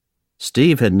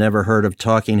 Steve had never heard of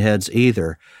Talking Heads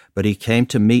either, but he came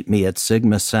to meet me at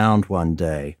Sigma Sound one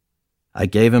day. I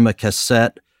gave him a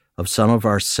cassette of some of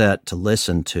our set to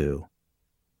listen to.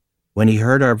 When he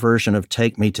heard our version of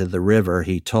Take Me to the River,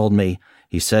 he told me,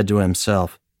 he said to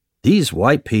himself, "These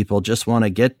white people just want to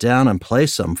get down and play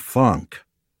some funk."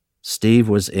 Steve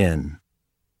was in.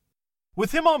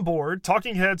 With him on board,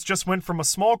 Talking Heads just went from a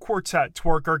small quartet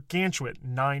to a gargantuan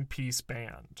 9-piece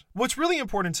band. What's really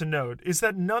important to note is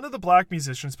that none of the black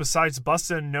musicians besides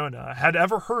Busta and Nona had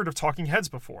ever heard of Talking Heads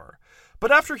before. But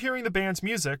after hearing the band's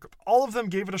music, all of them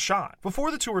gave it a shot.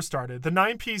 Before the tour started, the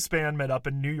 9-piece band met up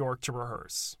in New York to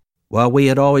rehearse. While we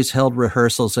had always held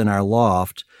rehearsals in our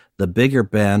loft, the bigger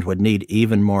band would need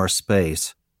even more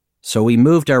space. So we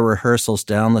moved our rehearsals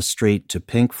down the street to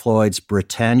Pink Floyd's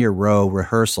Britannia Row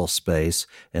rehearsal space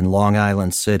in Long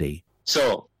Island City.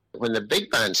 So when the big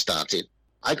band started,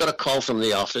 I got a call from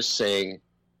the office saying,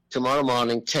 tomorrow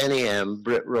morning, 10 a.m.,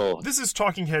 Brit Row. This is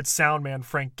Talking Heads sound man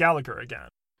Frank Gallagher again.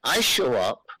 I show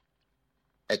up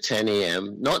at 10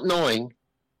 a.m., not knowing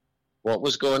what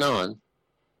was going on.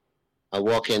 I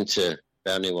walk into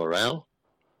Bernie Worrell,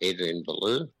 Adrian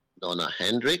Belew, Nona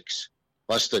Hendrix,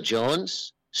 Busta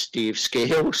Jones, Steve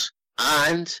Scales,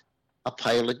 and a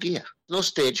pile of gear. No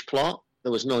stage plot.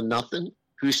 There was no nothing.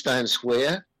 Who stands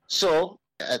where? So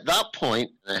at that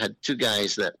point, I had two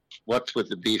guys that worked with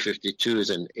the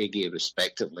B-52s and Iggy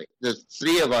respectively. The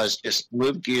three of us just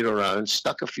moved gear around,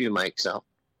 stuck a few mics up,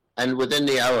 and within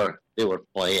the hour, they were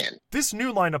playing. This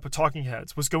new lineup of Talking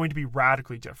Heads was going to be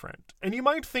radically different, and you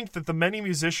might think that the many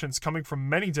musicians coming from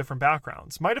many different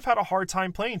backgrounds might have had a hard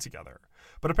time playing together.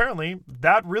 But apparently,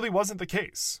 that really wasn't the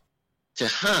case. To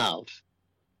have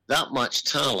that much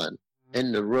talent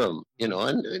in the room, you know,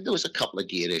 and there was a couple of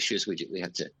gear issues. We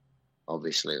had to,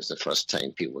 obviously, it was the first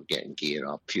time people were getting gear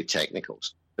up, a few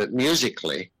technicals. But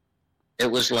musically, it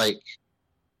was like,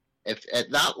 if at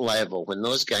that level, when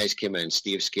those guys came in,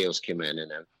 Steve Scales came in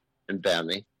and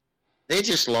Bernie, they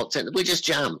just locked in. We just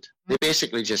jammed. They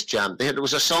basically just jammed. There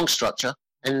was a song structure,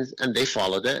 and they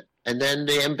followed it. And then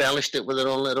they embellished it with their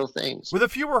own little things. With a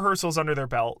few rehearsals under their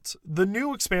belt, the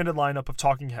new expanded lineup of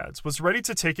Talking Heads was ready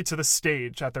to take it to the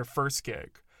stage at their first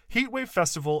gig, Heatwave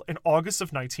Festival in August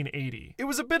of 1980. It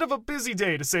was a bit of a busy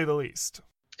day, to say the least.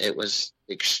 It was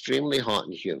extremely hot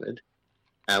and humid.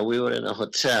 We were in a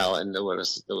hotel, and there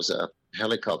was a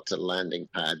helicopter landing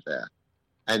pad there.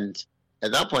 And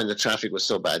at that point, the traffic was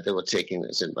so bad, they were taking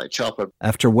us in by chopper.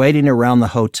 After waiting around the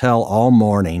hotel all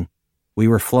morning, we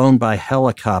were flown by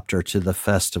helicopter to the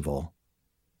festival.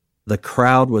 The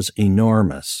crowd was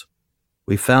enormous.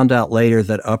 We found out later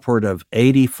that upward of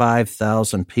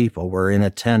 85,000 people were in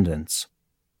attendance.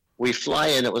 We fly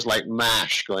in, it was like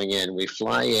MASH going in. We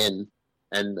fly in,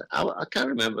 and I can't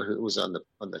remember who was on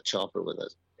the chopper with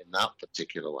us in that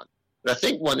particular one. But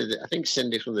I think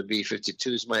Cindy from the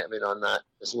B-52s might have been on that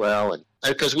as well. And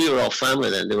because we were all family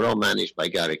then, they were all managed by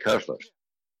Gary Kerfoot.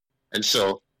 And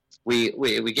so we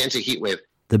get into Heatwave.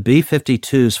 The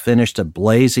B-52s finished a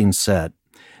blazing set,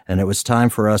 and it was time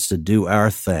for us to do our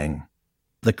thing.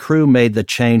 The crew made the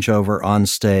changeover on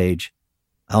stage.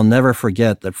 I'll never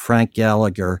forget that Frank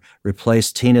Gallagher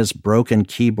replaced Tina's broken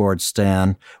keyboard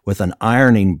stand with an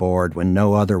ironing board when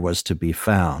no other was to be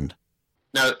found.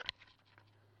 Now,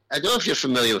 I don't know if you're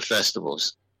familiar with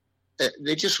festivals.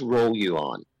 They just roll you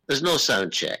on. There's no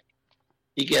sound check.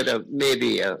 You get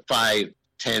maybe a 5-10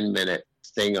 minute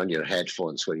thing on your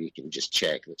headphones where you can just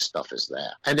check that stuff is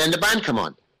there. And then the band come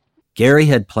on. Gary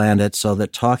had planned it so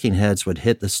that Talking Heads would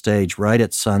hit the stage right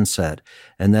at sunset,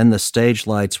 and then the stage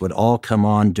lights would all come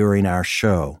on during our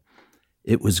show.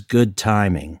 It was good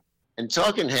timing. And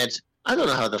Talking Heads, I don't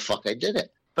know how the fuck I did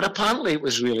it, but apparently it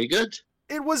was really good.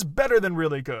 It was better than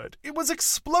really good. It was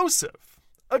explosive.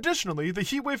 Additionally, the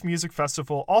Heatwave Music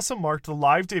Festival also marked the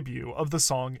live debut of the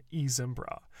song E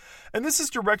Zimbra, and this is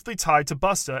directly tied to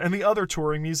Busta and the other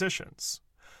touring musicians.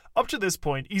 Up to this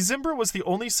point, E Zimbra was the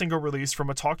only single released from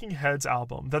a Talking Heads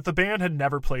album that the band had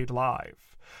never played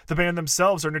live. The band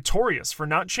themselves are notorious for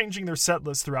not changing their set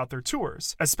list throughout their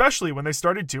tours, especially when they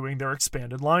started doing their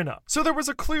expanded lineup. So there was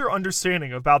a clear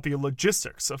understanding about the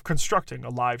logistics of constructing a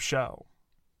live show.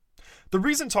 The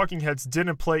reason Talking Heads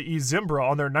didn't play E Zimbra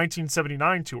on their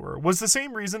 1979 tour was the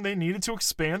same reason they needed to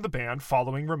expand the band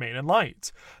following Remain in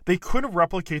Light. They couldn't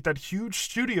replicate that huge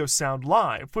studio sound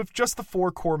live with just the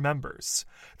 4 core members.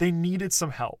 They needed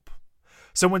some help.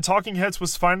 So when Talking Heads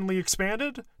was finally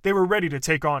expanded, they were ready to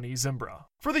take on E Zimbra.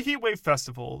 For the Heatwave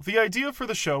Festival, the idea for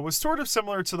the show was sort of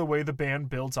similar to the way the band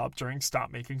builds up during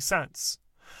Stop Making Sense.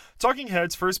 Talking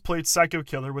Heads first played Psycho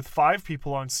Killer with 5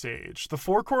 people on stage, the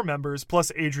 4 core members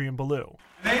plus Adrian Belew.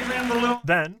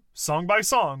 Then, song by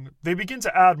song, they begin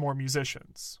to add more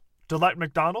musicians. Delette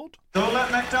McDonald,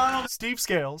 Steve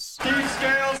Scales,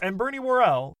 and Bernie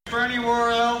Worrell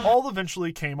all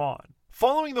eventually came on.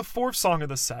 Following the 4th song of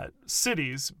the set,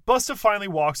 Cities, Busta finally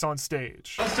walks on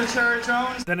stage.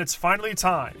 Then it's finally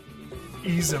time.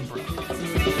 E Zimbra.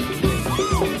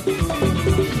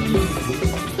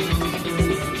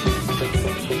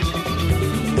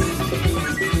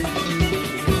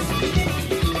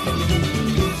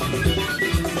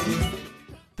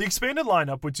 The expanded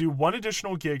lineup would do one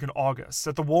additional gig in August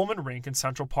at the Woolman Rink in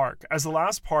Central Park as the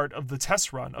last part of the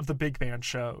test run of the big band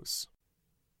shows.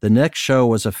 The next show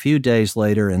was a few days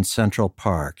later in Central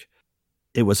Park.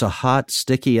 It was a hot,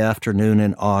 sticky afternoon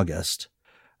in August.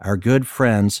 Our good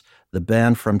friends, the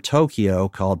band from Tokyo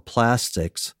called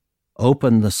Plastics,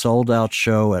 opened the sold-out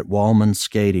show at Woolman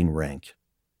Skating Rink.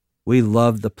 We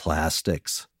loved the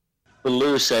Plastics.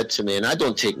 Belew said to me, and I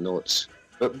don't take notes,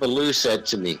 but Belew said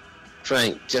to me,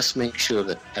 Frank, just make sure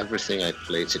that everything I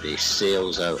play today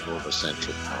sails out over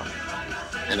Central Park.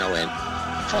 And I went,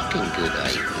 fucking good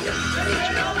idea,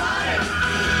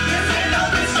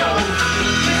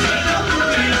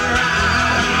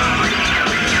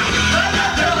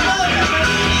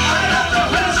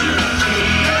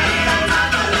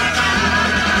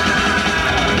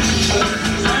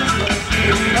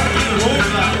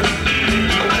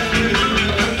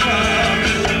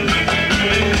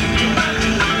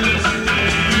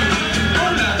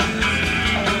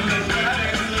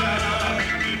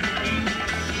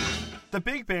 The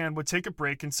big band would take a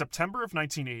break in September of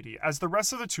 1980 as the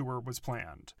rest of the tour was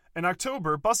planned. In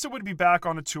October, Busta would be back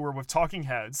on a tour with Talking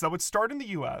Heads that would start in the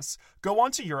US, go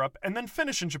on to Europe, and then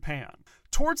finish in Japan.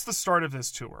 Towards the start of this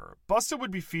tour, Busta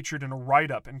would be featured in a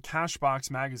write-up in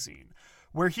Cashbox magazine,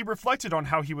 where he reflected on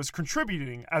how he was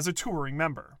contributing as a touring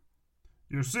member.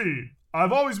 You see,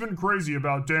 I've always been crazy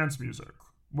about dance music.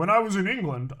 When I was in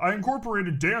England, I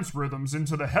incorporated dance rhythms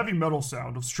into the heavy metal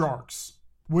sound of Sharks.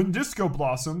 When disco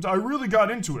blossomed, I really got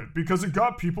into it because it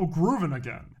got people grooving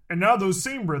again. And now those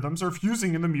same rhythms are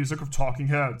fusing in the music of Talking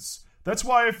Heads. That's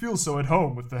why I feel so at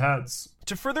home with the Heads.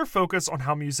 To further focus on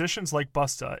how musicians like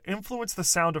Busta influence the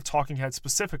sound of Talking Heads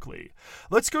specifically,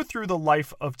 let's go through the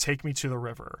life of Take Me to the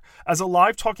River as a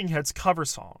live Talking Heads cover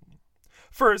song.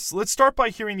 First, let's start by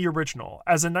hearing the original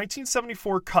as a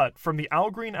 1974 cut from the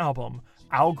Al Green album,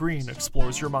 Al Green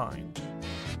Explores Your Mind.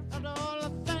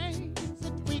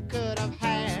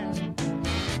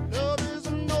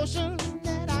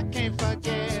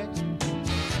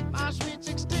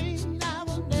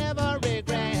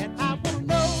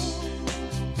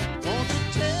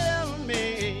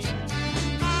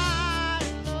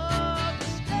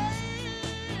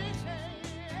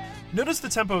 Notice the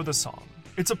tempo of the song.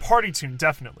 It's a party tune,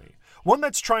 definitely. One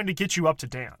that's trying to get you up to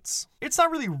dance. It's not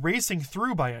really racing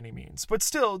through by any means, but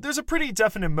still, there's a pretty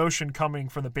definite motion coming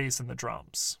from the bass and the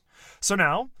drums. So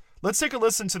now, let's take a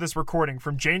listen to this recording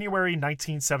from January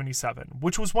 1977,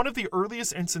 which was one of the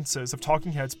earliest instances of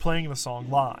Talking Heads playing the song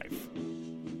live.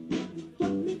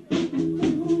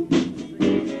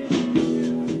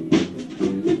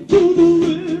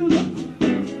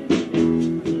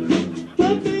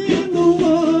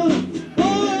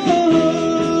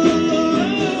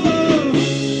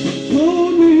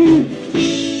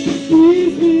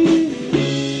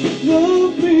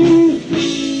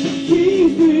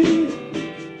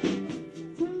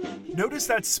 Notice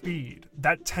that speed,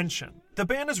 that tension. The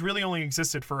band has really only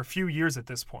existed for a few years at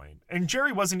this point, and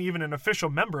Jerry wasn't even an official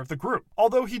member of the group,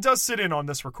 although he does sit in on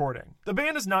this recording. The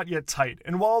band is not yet tight,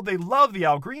 and while they love the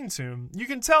Al Green tune, you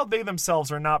can tell they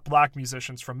themselves are not black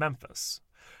musicians from Memphis.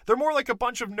 They're more like a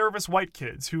bunch of nervous white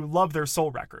kids who love their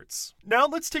soul records. Now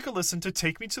let's take a listen to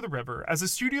Take Me to the River as a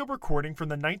studio recording from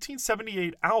the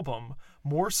 1978 album,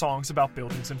 More Songs About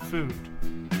Buildings and Food.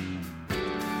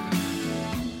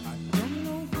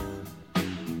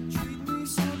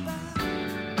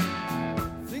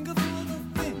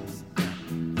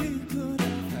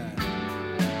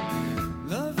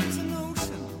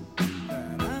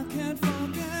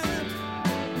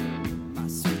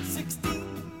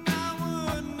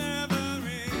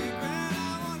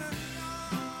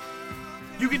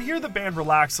 You can hear the band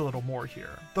relax a little more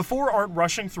here. The four aren't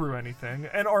rushing through anything,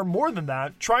 and are more than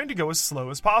that, trying to go as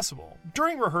slow as possible.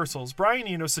 During rehearsals, Brian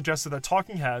Eno suggested that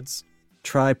Talking Heads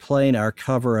try playing our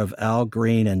cover of Al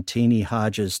Green and Teenie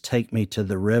Hodges' Take Me to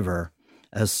the River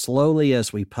as slowly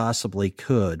as we possibly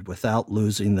could without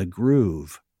losing the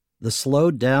groove. The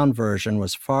slowed down version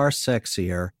was far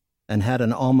sexier and had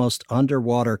an almost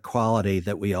underwater quality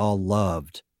that we all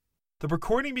loved. The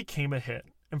recording became a hit,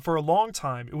 and for a long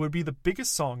time it would be the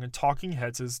biggest song in Talking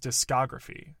Heads'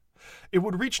 discography. It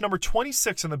would reach number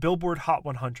 26 in the Billboard Hot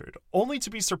 100, only to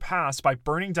be surpassed by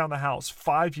Burning Down the House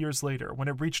 5 years later when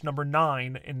it reached number 9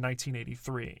 in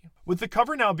 1983. With the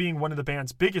cover now being one of the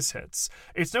band's biggest hits,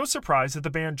 it's no surprise that the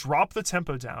band dropped the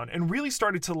tempo down and really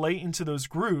started to lay into those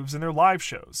grooves in their live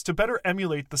shows to better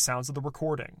emulate the sounds of the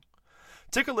recording.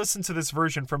 Take a listen to this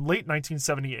version from late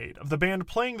 1978 of the band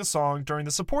playing the song during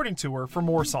the supporting tour for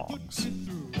More Songs.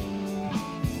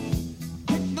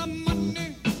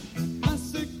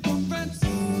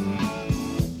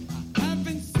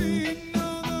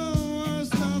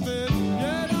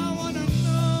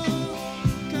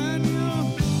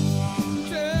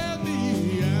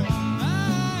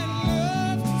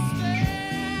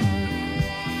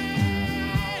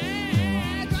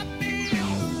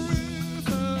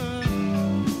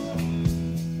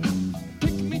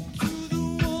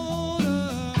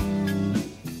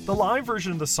 The live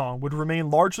version of the song would remain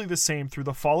largely the same through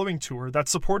the following tour that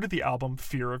supported the album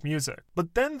Fear of Music.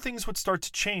 But then things would start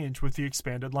to change with the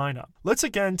expanded lineup. Let's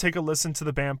again take a listen to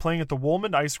the band playing at the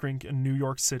Woolman Ice Rink in New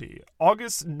York City,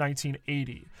 August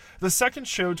 1980, the second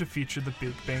show to feature the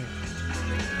big band.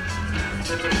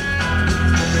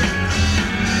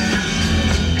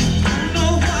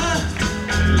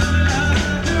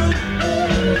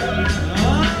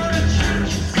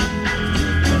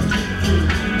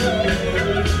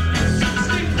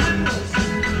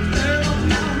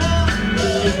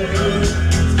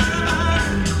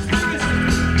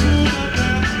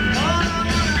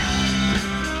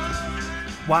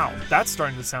 Wow, that's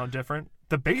starting to sound different.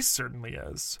 The bass certainly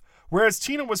is. Whereas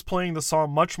Tina was playing the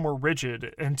song much more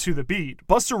rigid and to the beat,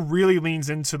 Busta really leans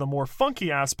into the more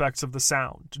funky aspects of the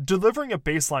sound, delivering a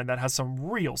bass line that has some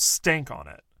real stank on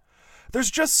it. There's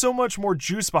just so much more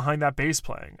juice behind that bass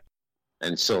playing.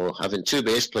 And so having two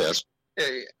bass players,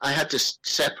 I had to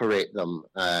separate them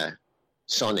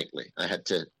sonically. I had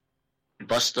to.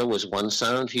 Busta was one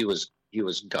sound. He was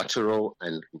guttural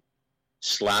and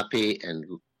slappy and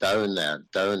down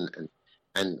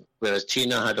and whereas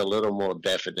Tina had a little more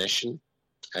definition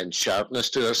and sharpness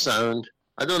to her sound.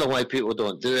 I don't know why people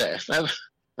don't do it. If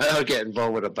I'll get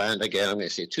involved with a band again. I'm going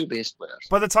to say 2 bass players.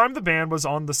 By the time the band was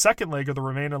on the second leg of the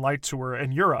Remain in Light tour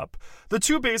in Europe, the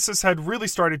 2 bassists had really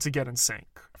started to get in sync.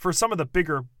 For some of the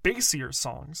bigger, bassier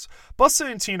songs,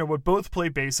 Busta and Tina would both play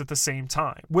bass at the same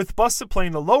time, with Busta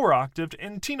playing the lower octave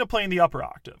and Tina playing the upper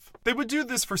octave. They would do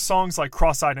this for songs like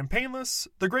Cross-Eyed and Painless,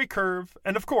 The Great Curve,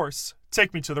 and of course,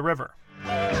 Take Me to the River.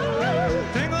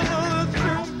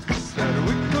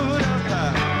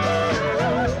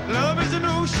 Love is an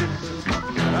ocean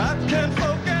I can't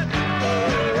forget.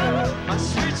 My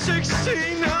sweet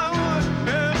 16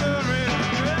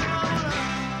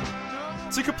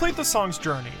 To complete the song's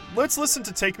journey, let's listen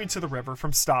to Take Me to the River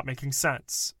from Stop Making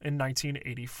Sense in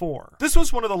 1984. This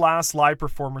was one of the last live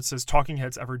performances Talking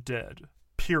Heads ever did.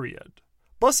 Period.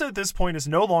 Busta at this point is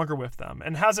no longer with them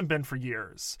and hasn't been for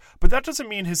years, but that doesn't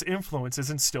mean his influence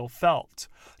isn't still felt.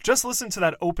 Just listen to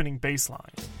that opening bass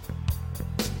line.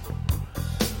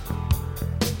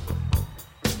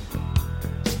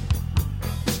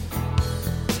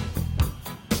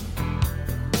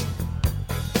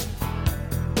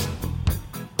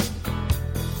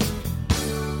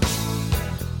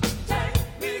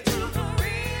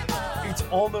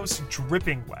 Almost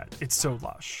dripping wet, it's so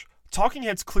lush. Talking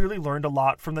Heads clearly learned a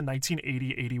lot from the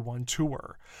 1980-81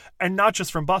 tour, and not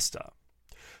just from Busta.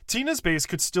 Tina's bass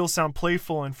could still sound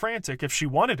playful and frantic if she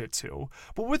wanted it to,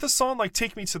 but with a song like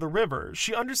Take Me to the River,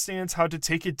 she understands how to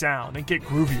take it down and get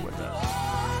groovy with it.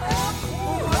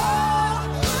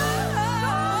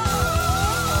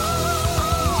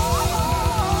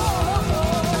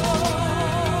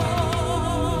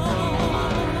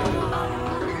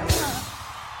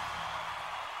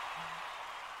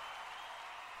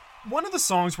 One of the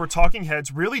songs where Talking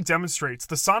Heads really demonstrates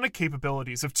the sonic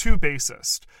capabilities of 2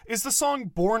 bassists is the song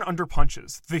Born Under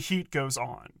Punches, The Heat Goes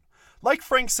On. Like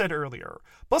Frank said earlier,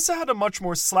 Busta had a much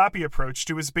more slappy approach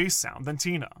to his bass sound than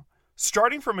Tina.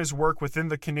 Starting from his work within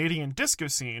the Canadian disco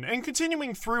scene and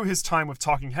continuing through his time with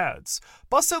Talking Heads,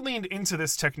 Busta leaned into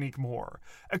this technique more,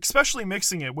 especially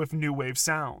mixing it with new wave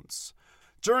sounds.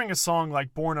 During a song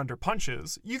like Born Under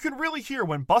Punches, you can really hear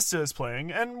when Busta is playing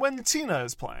and when Tina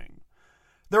is playing.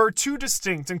 There are 2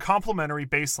 distinct and complementary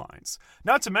bass lines,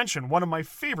 not to mention one of my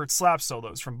favorite slap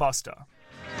solos from Busta.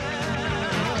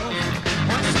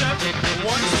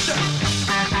 One step.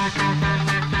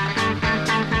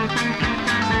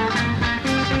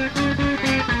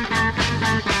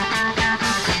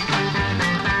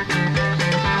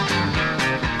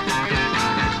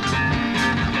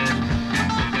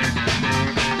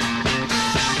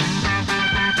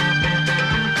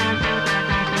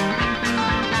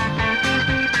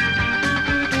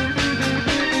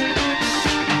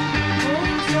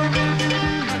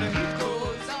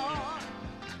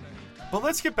 But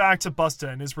let's get back to Busta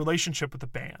and his relationship with the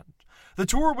band. The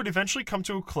tour would eventually come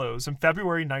to a close in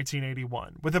February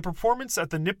 1981 with a performance at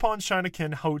the Nippon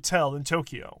Shinakin Hotel in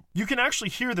Tokyo. You can actually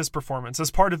hear this performance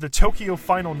as part of the Tokyo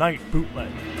Final Night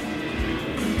bootleg.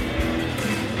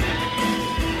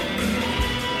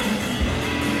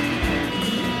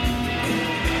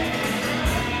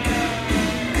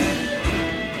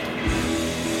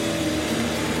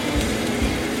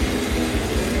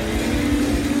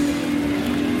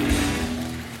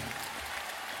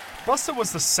 Busta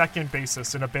was the second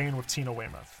bassist in a band with Tina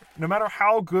Weymouth. No matter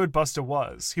how good Busta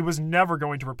was, he was never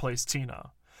going to replace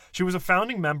Tina. She was a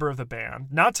founding member of the band,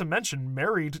 not to mention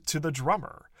married to the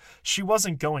drummer. She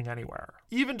wasn't going anywhere.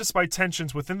 Even despite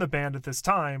tensions within the band at this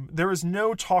time, there is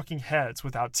no Talking Heads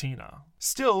without Tina.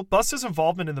 Still, Busta's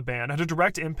involvement in the band had a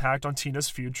direct impact on Tina's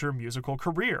future musical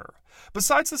career.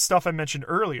 Besides the stuff I mentioned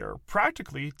earlier,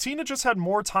 practically, Tina just had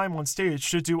more time on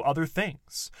stage to do other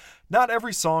things. Not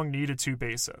every song needed 2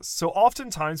 bassists, so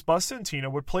oftentimes Busta and Tina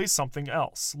would play something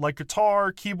else, like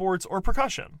guitar, keyboards, or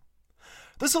percussion.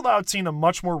 This allowed Tina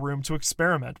much more room to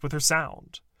experiment with her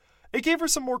sound. It gave her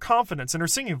some more confidence in her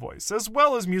singing voice, as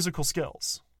well as musical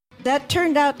skills. That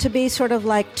turned out to be sort of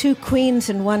like 2 queens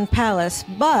in 1 palace,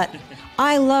 but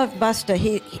I loved Busta.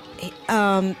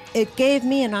 It gave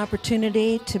me an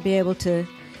opportunity to be able to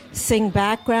sing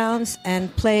backgrounds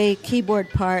and play keyboard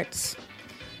parts,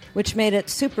 which made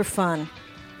it super fun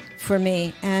for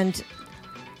me. And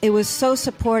it was so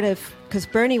supportive because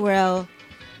Bernie Worrell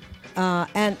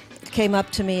and came up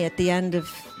to me at the end of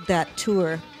that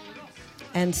tour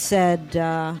and said,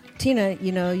 Tina,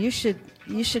 you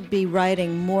should be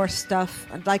writing more stuff.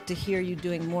 I'd like to hear you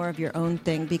doing more of your own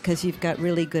thing because you've got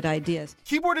really good ideas.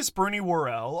 Keyboardist Bernie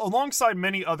Worrell, alongside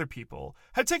many other people,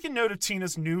 had taken note of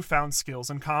Tina's newfound skills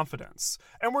and confidence,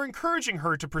 and were encouraging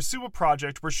her to pursue a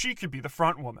project where she could be the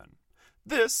front woman.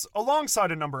 This,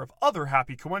 alongside a number of other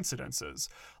happy coincidences,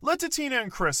 led to Tina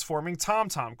and Chris forming Tom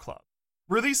Tom Club,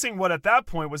 releasing what at that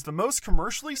point was the most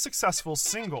commercially successful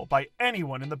single by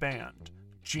anyone in the band,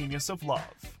 Genius of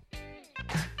Love.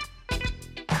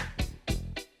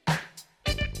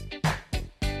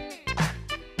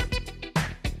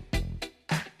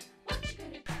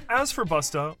 As for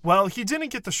Busta, well, he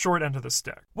didn't get the short end of the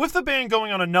stick. With the band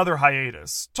going on another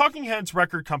hiatus, Talking Heads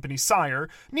record company Sire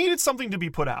needed something to be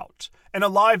put out, and a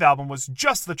live album was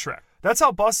just the trick. That's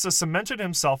how Busta cemented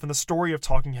himself in the story of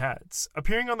Talking Heads.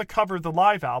 Appearing on the cover of the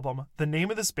live album, the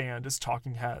name of this band is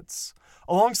Talking Heads,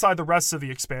 alongside the rest of the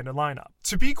expanded lineup.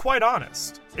 To be quite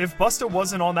honest, if Busta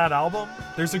wasn't on that album,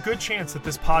 there's a good chance that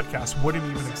this podcast wouldn't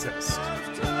even exist.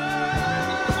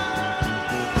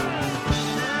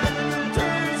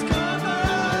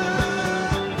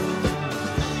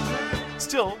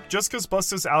 Still, just because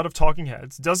Busta's out of Talking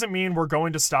Heads doesn't mean we're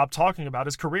going to stop talking about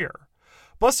his career.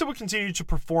 Busta would continue to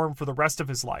perform for the rest of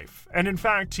his life, and in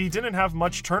fact, he didn't have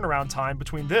much turnaround time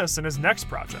between this and his next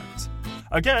project.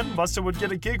 Again, Busta would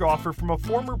get a gig offer from a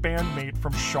former bandmate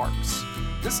from Sharks,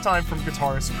 this time from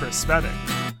guitarist Chris Spedding.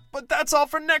 But that's all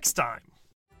for next time!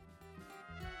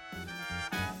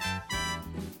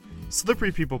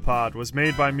 Slippery People Pod was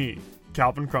made by me,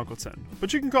 Calvin Crunkleton,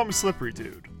 but you can call me Slippery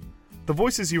Dude. The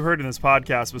voices you heard in this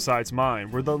podcast besides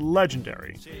mine were the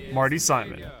legendary Marty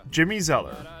Simon, Jimmy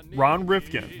Zeller, Ron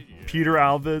Rifkin, Peter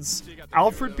Alvids,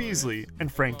 Alfred Beasley,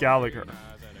 and Frank Gallagher.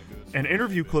 An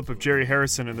interview clip of Jerry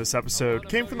Harrison in this episode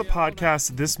came from the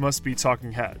podcast This Must Be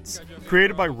Talking Heads,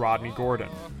 created by Rodney Gordon,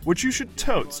 which you should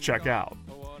totes check out.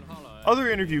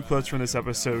 Other interview clips from this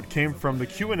episode came from the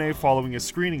Q&A following a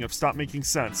screening of Stop Making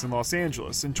Sense in Los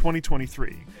Angeles in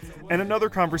 2023, and another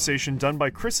conversation done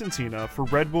by Chris and Tina for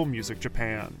Red Bull Music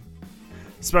Japan.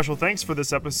 Special thanks for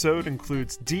this episode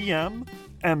includes DM,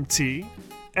 MT,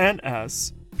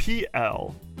 NS,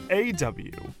 PL,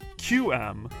 AW,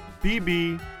 QM,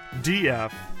 BB,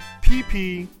 DF,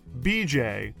 PP,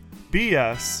 BJ,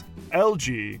 BS,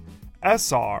 LG,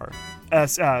 SR,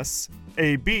 SS,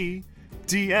 AB,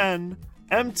 DN,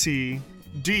 MT,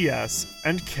 DS,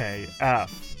 and KF.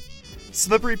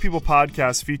 Slippery People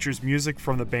Podcast features music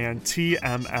from the band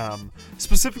TMM,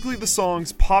 specifically the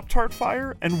songs Pop-Tart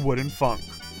Fire and Wooden Funk.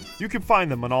 You can find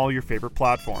them on all your favorite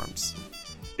platforms.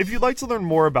 If you'd like to learn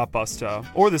more about Busta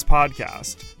or this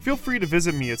podcast, feel free to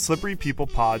visit me at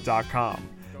slipperypeoplepod.com.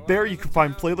 There you can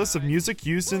find playlists of music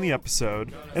used in the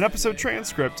episode, an episode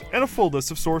transcript, and a full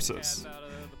list of sources.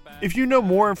 If you know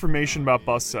more information about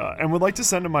Busta and would like to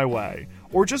send it my way,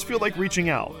 or just feel like reaching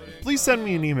out, please send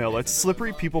me an email at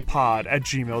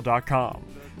slipperypeoplepod@gmail.com.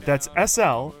 That's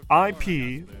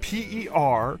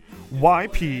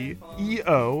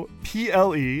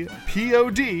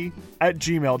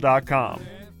SLIPPERYPEOPLEPOD@gmail.com.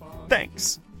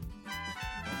 Thanks.